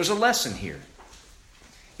 There's a lesson here.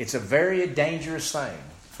 It's a very dangerous thing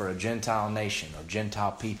for a Gentile nation or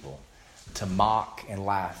Gentile people to mock and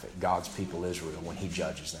laugh at God's people Israel when He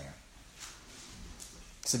judges them.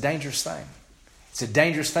 It's a dangerous thing. It's a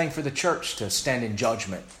dangerous thing for the church to stand in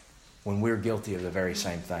judgment when we're guilty of the very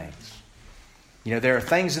same things. You know, there are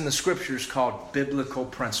things in the Scriptures called biblical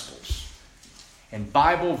principles. And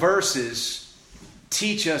Bible verses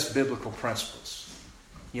teach us biblical principles.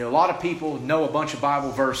 You know, a lot of people know a bunch of Bible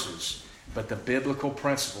verses, but the biblical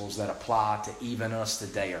principles that apply to even us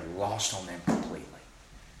today are lost on them completely.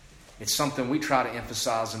 It's something we try to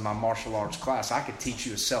emphasize in my martial arts class. I could teach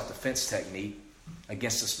you a self-defense technique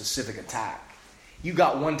against a specific attack. You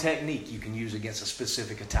got one technique you can use against a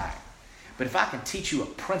specific attack. But if I can teach you a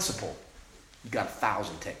principle, you got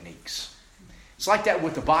 1,000 techniques. It's like that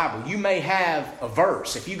with the Bible. You may have a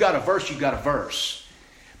verse. If you got a verse, you got a verse.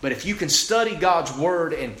 But if you can study God's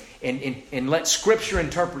Word and let Scripture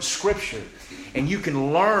interpret Scripture, and you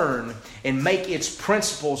can learn and make its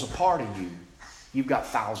principles a part of you, you've got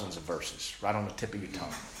thousands of verses right on the tip of your tongue.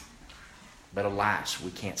 But alas, we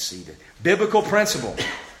can't see the biblical principle.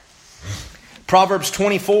 Proverbs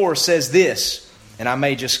 24 says this, and I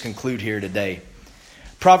may just conclude here today.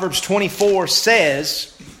 Proverbs 24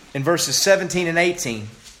 says in verses 17 and 18,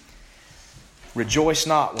 rejoice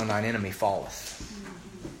not when thine enemy falleth,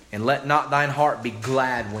 and let not thine heart be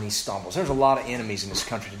glad when he stumbles. There's a lot of enemies in this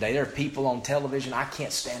country today. There are people on television, I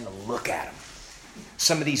can't stand to look at them.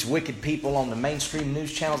 Some of these wicked people on the mainstream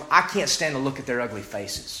news channels, I can't stand to look at their ugly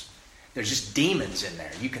faces. There's just demons in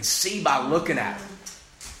there. You can see by looking at them.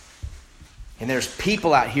 And there's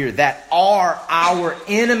people out here that are our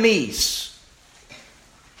enemies.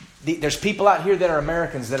 There's people out here that are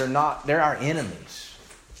Americans that are not, they're our enemies.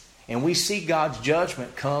 And we see God's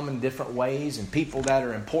judgment come in different ways, and people that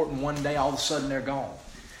are important one day, all of a sudden they're gone.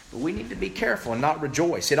 But we need to be careful and not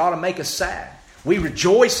rejoice. It ought to make us sad. We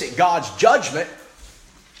rejoice at God's judgment,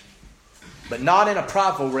 but not in a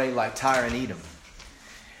prideful way like Tyre and Edom.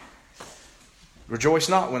 Rejoice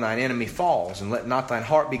not when thine enemy falls, and let not thine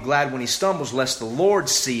heart be glad when he stumbles, lest the Lord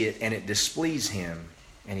see it and it displease him,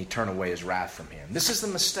 and he turn away his wrath from him. This is the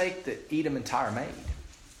mistake that Edom and Tyre made.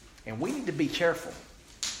 And we need to be careful.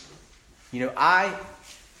 You know, I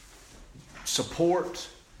support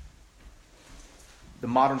the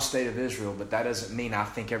modern state of Israel, but that doesn't mean I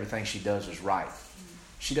think everything she does is right.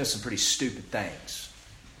 She does some pretty stupid things.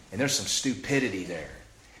 And there's some stupidity there.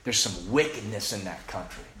 There's some wickedness in that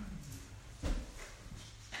country.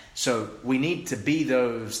 So we need to be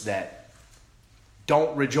those that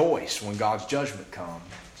don't rejoice when God's judgment comes,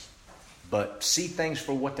 but see things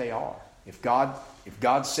for what they are. If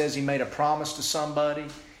God says He made a promise to somebody,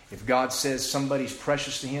 if God says somebody's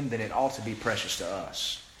precious to Him, then it ought to be precious to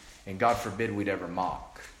us. And God forbid we'd ever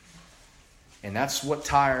mock. And that's what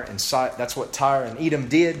Tyre and Edom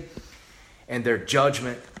did, and their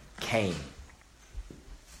judgment came.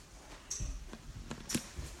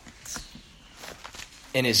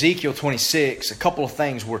 In Ezekiel 26, a couple of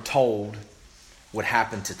things we're told would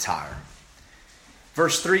happen to Tyre.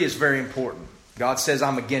 Verse 3 is very important. God says,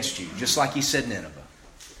 I'm against you, just like He said Nineveh.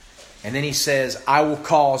 And then He says, I will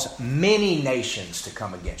cause many nations to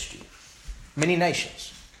come against you. Many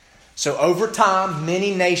nations. So over time,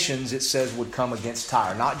 many nations, it says, would come against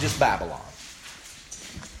Tyre, not just Babylon.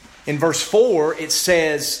 In verse 4, it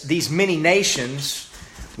says these many nations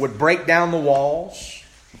would break down the walls,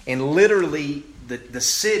 and literally the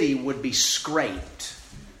city would be scraped.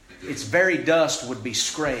 Its very dust would be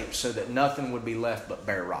scraped so that nothing would be left but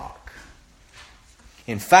bare rock.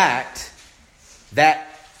 In fact, that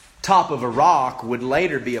top of a rock would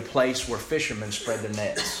later be a place where fishermen spread their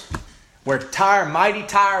nets. Where Tyre, mighty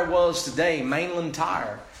Tyre was today, mainland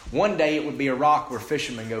Tyre, one day it would be a rock where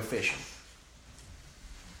fishermen go fishing.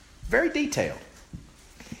 Very detailed.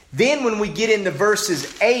 Then when we get into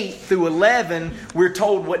verses 8 through 11, we're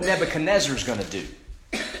told what Nebuchadnezzar is going to do.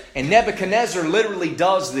 And Nebuchadnezzar literally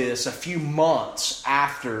does this a few months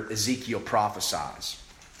after Ezekiel prophesies.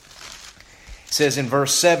 It says in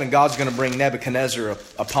verse 7, God's going to bring Nebuchadnezzar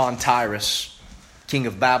upon Tyrus, king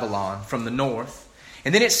of Babylon, from the north.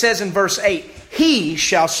 And then it says in verse 8, He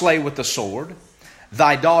shall slay with the sword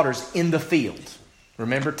thy daughters in the field.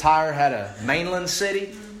 Remember, Tyre had a mainland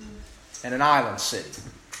city and an island city.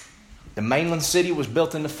 The mainland city was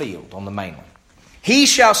built in the field on the mainland. He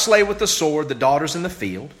shall slay with the sword the daughters in the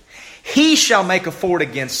field. He shall make a fort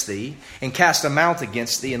against thee, and cast a mount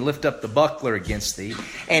against thee, and lift up the buckler against thee.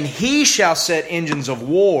 And he shall set engines of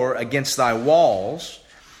war against thy walls,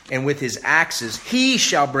 and with his axes he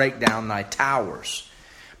shall break down thy towers.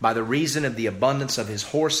 By the reason of the abundance of his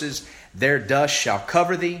horses, their dust shall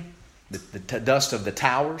cover thee. The dust of the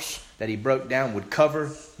towers that he broke down would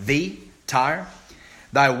cover thee, Tyre.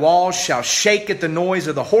 Thy walls shall shake at the noise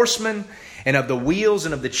of the horsemen, and of the wheels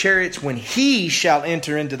and of the chariots, when he shall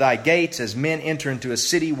enter into thy gates, as men enter into a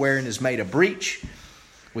city wherein is made a breach.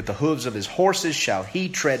 With the hooves of his horses shall he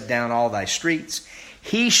tread down all thy streets.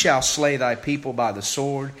 He shall slay thy people by the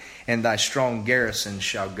sword, and thy strong garrison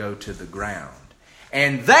shall go to the ground.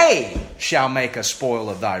 And they shall make a spoil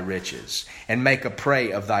of thy riches, and make a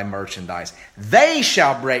prey of thy merchandise. They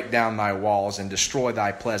shall break down thy walls, and destroy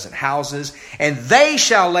thy pleasant houses. And they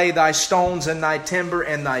shall lay thy stones and thy timber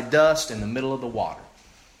and thy dust in the middle of the water.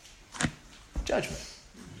 Judgment.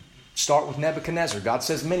 Start with Nebuchadnezzar. God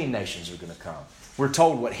says many nations are going to come. We're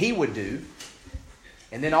told what he would do.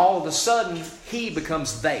 And then all of a sudden, he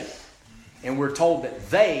becomes they. And we're told that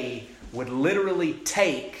they would literally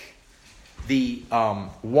take the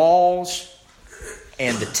walls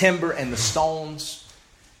and the timber and the stones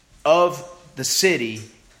of the city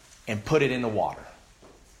and put it in the water.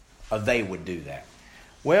 They would do that.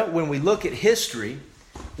 Well, when we look at history,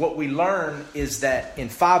 what we learn is that in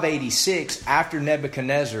 586, after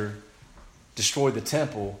Nebuchadnezzar destroyed the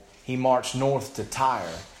temple, he marched north to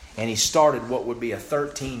Tyre, and he started what would be a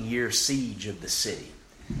 13-year siege of the city.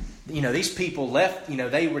 You know, these people left,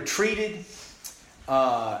 they retreated.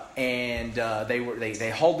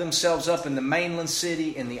 They hold themselves up in the mainland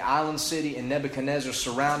city, in the island city, and Nebuchadnezzar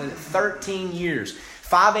surrounded it 13 years.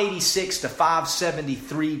 586 to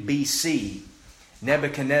 573 BC,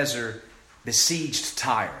 Nebuchadnezzar besieged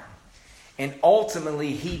Tyre. And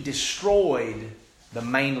ultimately, he destroyed the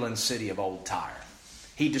mainland city of old Tyre.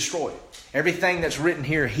 He destroyed it. Everything that's written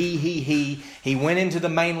here, he went into the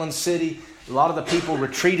mainland city. A lot of the people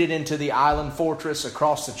retreated into the island fortress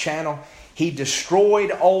across the channel. He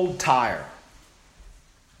destroyed old Tyre.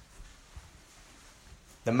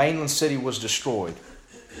 The mainland city was destroyed.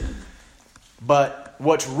 But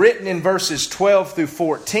what's written in verses 12 through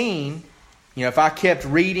 14, if I kept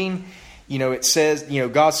reading, it says,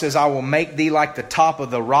 God says, I will make thee like the top of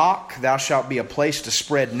the rock. Thou shalt be a place to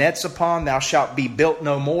spread nets upon. Thou shalt be built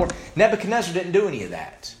no more. Nebuchadnezzar didn't do any of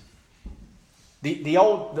that. The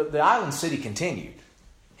island city continued.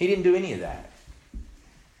 He didn't do any of that.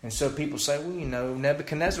 And so people say, well,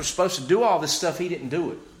 Nebuchadnezzar was supposed to do all this stuff. He didn't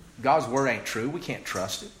do it. God's word ain't true. We can't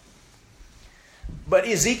trust it. But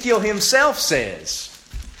Ezekiel himself says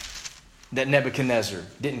that Nebuchadnezzar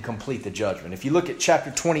didn't complete the judgment. If you look at chapter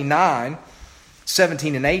 29,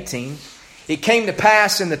 17 and 18, it came to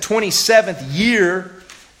pass in the 27th year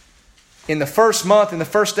in the first month, in the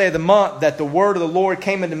first day of the month, that the word of the Lord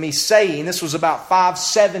came unto me, saying, this was about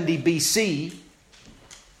 570 BC.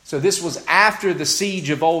 So this was after the siege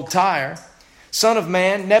of old Tyre. Son of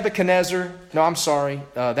man, Nebuchadnezzar,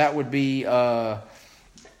 that would be, about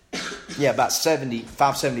 570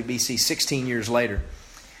 BC, 16 years later.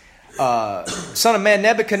 Son of man,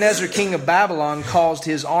 Nebuchadnezzar, king of Babylon, caused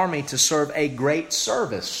his army to serve a great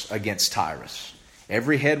service against Tyrus.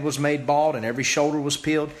 Every head was made bald and every shoulder was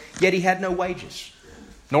peeled, yet he had no wages,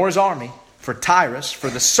 nor his army, for Tyrus, for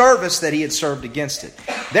the service that he had served against it.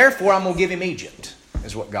 Therefore, I'm going to give him Egypt,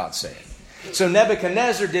 is what God said. So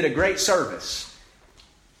Nebuchadnezzar did a great service.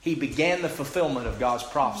 He began the fulfillment of God's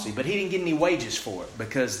prophecy, but he didn't get any wages for it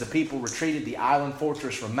because the people retreated, the island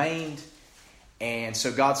fortress remained. And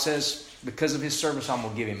so God says, because of his service, I'm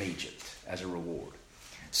going to give him Egypt as a reward.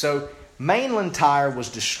 So mainland Tyre was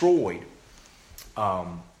destroyed,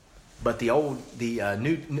 but the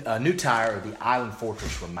new Tyre, or the island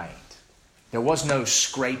fortress, remained. There was no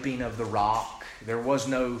scraping of the rock. There was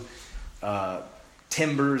no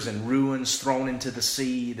timbers and ruins thrown into the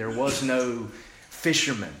sea. There was no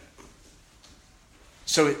fishermen.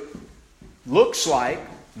 So it looks like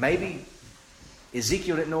maybe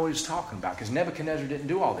Ezekiel didn't know what he was talking about because Nebuchadnezzar didn't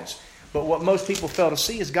do all this. But what most people fail to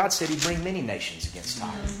see is God said he'd bring many nations against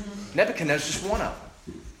Tyre. Nebuchadnezzar is just one of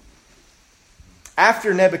them.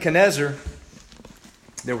 After Nebuchadnezzar,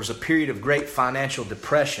 there was a period of great financial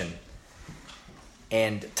depression,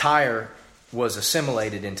 and Tyre was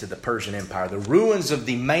assimilated into the Persian Empire. The ruins of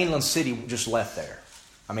the mainland city just left there.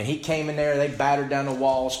 I mean, he came in there, they battered down the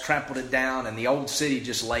walls, trampled it down, and the old city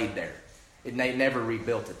just laid there. They never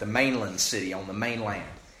rebuilt it, the mainland city on the mainland.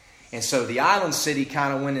 And so the island city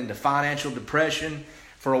kind of went into financial depression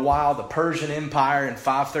for a while. The Persian Empire in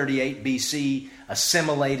 538 BC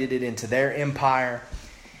assimilated it into their empire.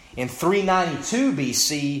 In 392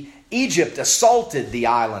 BC, Egypt assaulted the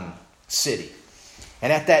island city.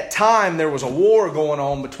 And at that time, there was a war going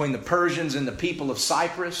on between the Persians and the people of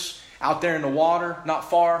Cyprus out there in the water, not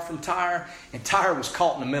far from Tyre. And Tyre was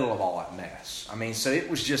caught in the middle of all that mess. I mean, so it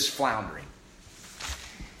was just floundering.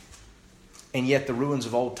 And yet the ruins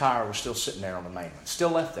of old Tyre were still sitting there on the mainland, still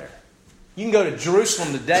left there. You can go to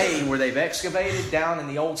Jerusalem today where they've excavated down in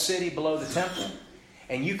the old city below the temple,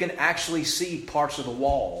 and you can actually see parts of the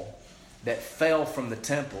wall that fell from the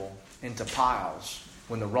temple into piles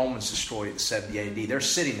when the Romans destroyed it in 70 AD. They're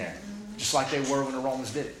sitting there, just like they were when the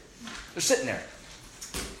Romans did it. They're sitting there.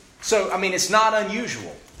 So, I mean, it's not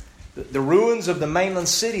unusual. The ruins of the mainland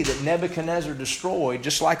city that Nebuchadnezzar destroyed,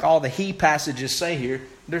 just like all the he passages say here,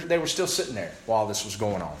 they were still sitting there while this was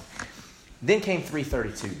going on. Then came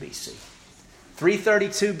 332 BC.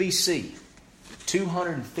 332 BC,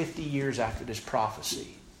 250 years after this prophecy,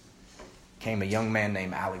 came a young man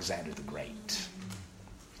named Alexander the Great.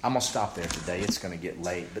 I'm going to stop there today. It's going to get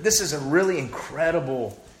late. But this is a really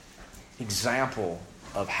incredible example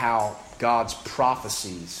of how God's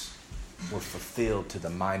prophecies were fulfilled to the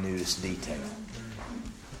minutest detail.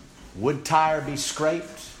 Would Tyre be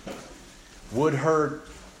scraped? Would her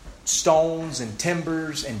stones and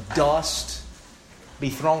timbers and dust be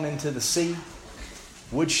thrown into the sea?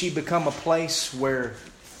 Would she become a place where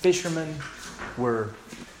fishermen were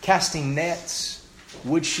casting nets?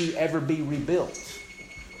 Would she ever be rebuilt?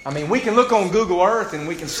 I mean, we can look on Google Earth and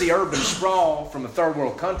we can see urban sprawl from a third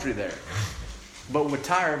world country there. But would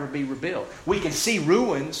Tyre ever be rebuilt? We can see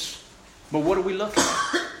ruins, but what are we looking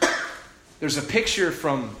at? There's a picture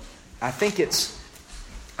from, I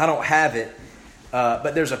don't have it,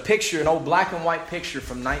 but there's a picture, an old black and white picture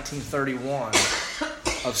from 1931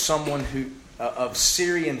 of someone of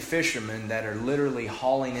Syrian fishermen that are literally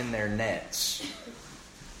hauling in their nets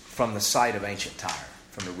from the site of ancient Tyre,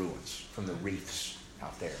 from the ruins, from the reefs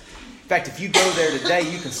out there. In fact, if you go there today,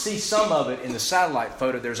 you can see some of it in the satellite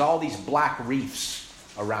photo. There's all these black reefs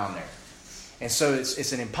around there. And so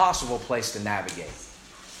it's an impossible place to navigate.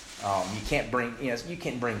 You can't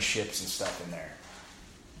bring ships and stuff in there.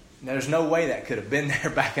 There's no way that could have been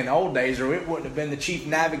there back in the old days, or it wouldn't have been the chief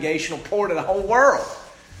navigational port of the whole world.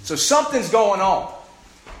 So something's going on.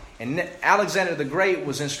 And Alexander the Great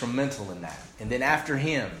was instrumental in that. And then after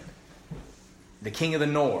him, the king of the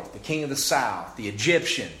north, the king of the south, the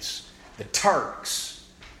Egyptians, the Turks.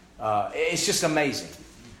 It's just amazing.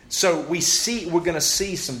 So we're going to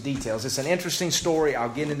see some details. It's an interesting story. I'll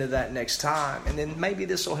get into that next time. And then maybe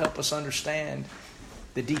this will help us understand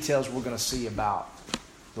the details we're going to see about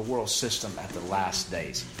the world system at the last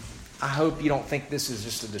days. I hope you don't think this is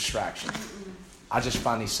just a distraction. I just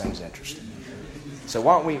find these things interesting. So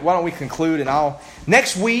why don't we conclude? And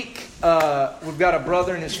next week we've got a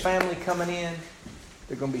brother and his family coming in.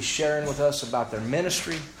 They're going to be sharing with us about their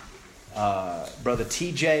ministry. Brother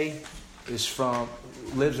TJ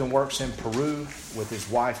lives and works in Peru with his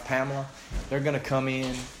wife Pamela. They're going to come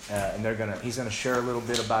in and he's going to share a little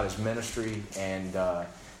bit about his ministry, and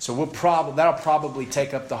so that'll probably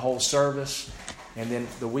take up the whole service, and then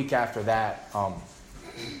the week after that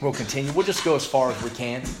we'll continue. We'll just go as far as we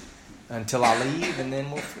can until I leave, and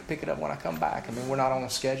then we'll pick it up when I come back. I mean, we're not on a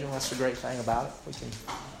schedule. That's the great thing about it. We can,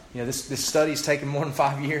 this study's taken more than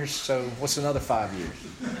 5 years, so what's another 5 years?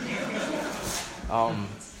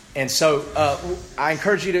 And so I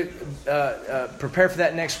encourage you to prepare for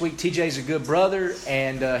that next week. TJ's a good brother,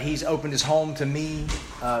 and he's opened his home to me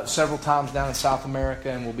several times down in South America,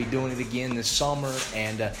 and we'll be doing it again this summer.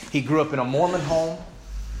 And he grew up in a Mormon home,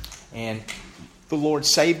 and the Lord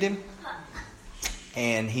saved him,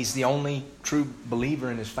 and he's the only true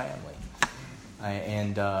believer in his family,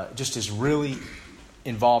 and just is really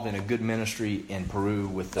involved in a good ministry in Peru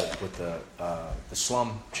with the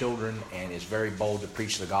slum children, and is very bold to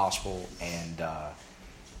preach the gospel, and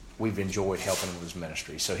we've enjoyed helping him with his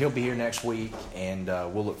ministry. So he'll be here next week, and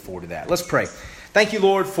we'll look forward to that. Let's pray. Thank you,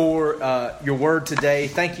 Lord, for your word today.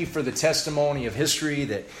 Thank you for the testimony of history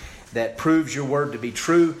that proves your word to be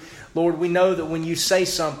true. Lord, we know that when you say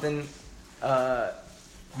something,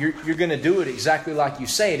 you're going to do it exactly like you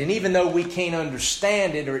say it. And even though we can't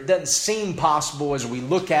understand it, or it doesn't seem possible as we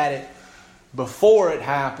look at it before it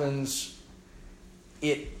happens,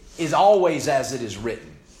 it is always as it is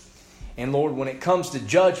written. And Lord, when it comes to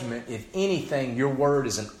judgment, if anything, your word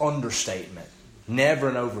is an understatement, never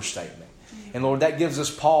an overstatement. And Lord, that gives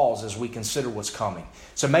us pause as we consider what's coming.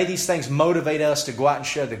 So may these things motivate us to go out and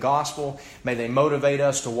share the gospel. May they motivate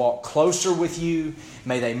us to walk closer with you.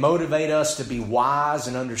 May they motivate us to be wise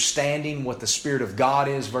and understanding what the Spirit of God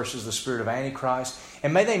is versus the spirit of Antichrist.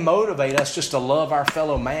 And may they motivate us just to love our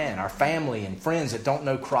fellow man, our family and friends that don't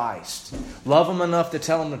know Christ. Love them enough to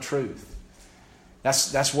tell them the truth.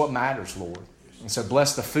 That's what matters, Lord. And so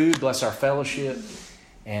bless the food, bless our fellowship.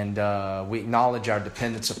 And we acknowledge our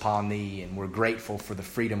dependence upon Thee, and we're grateful for the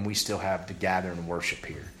freedom we still have to gather and worship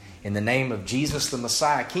here. In the name of Jesus the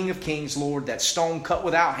Messiah, King of Kings, Lord, that stone cut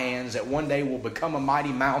without hands that one day will become a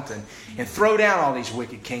mighty mountain and throw down all these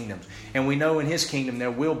wicked kingdoms. And we know in His kingdom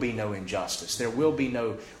there will be no injustice. There will be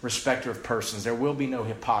no respecter of persons. There will be no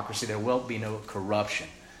hypocrisy. There will be no corruption.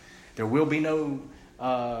 There will be no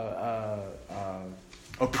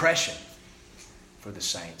oppression for the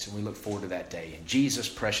saints. And we look forward to that day. In Jesus'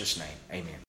 precious name, amen.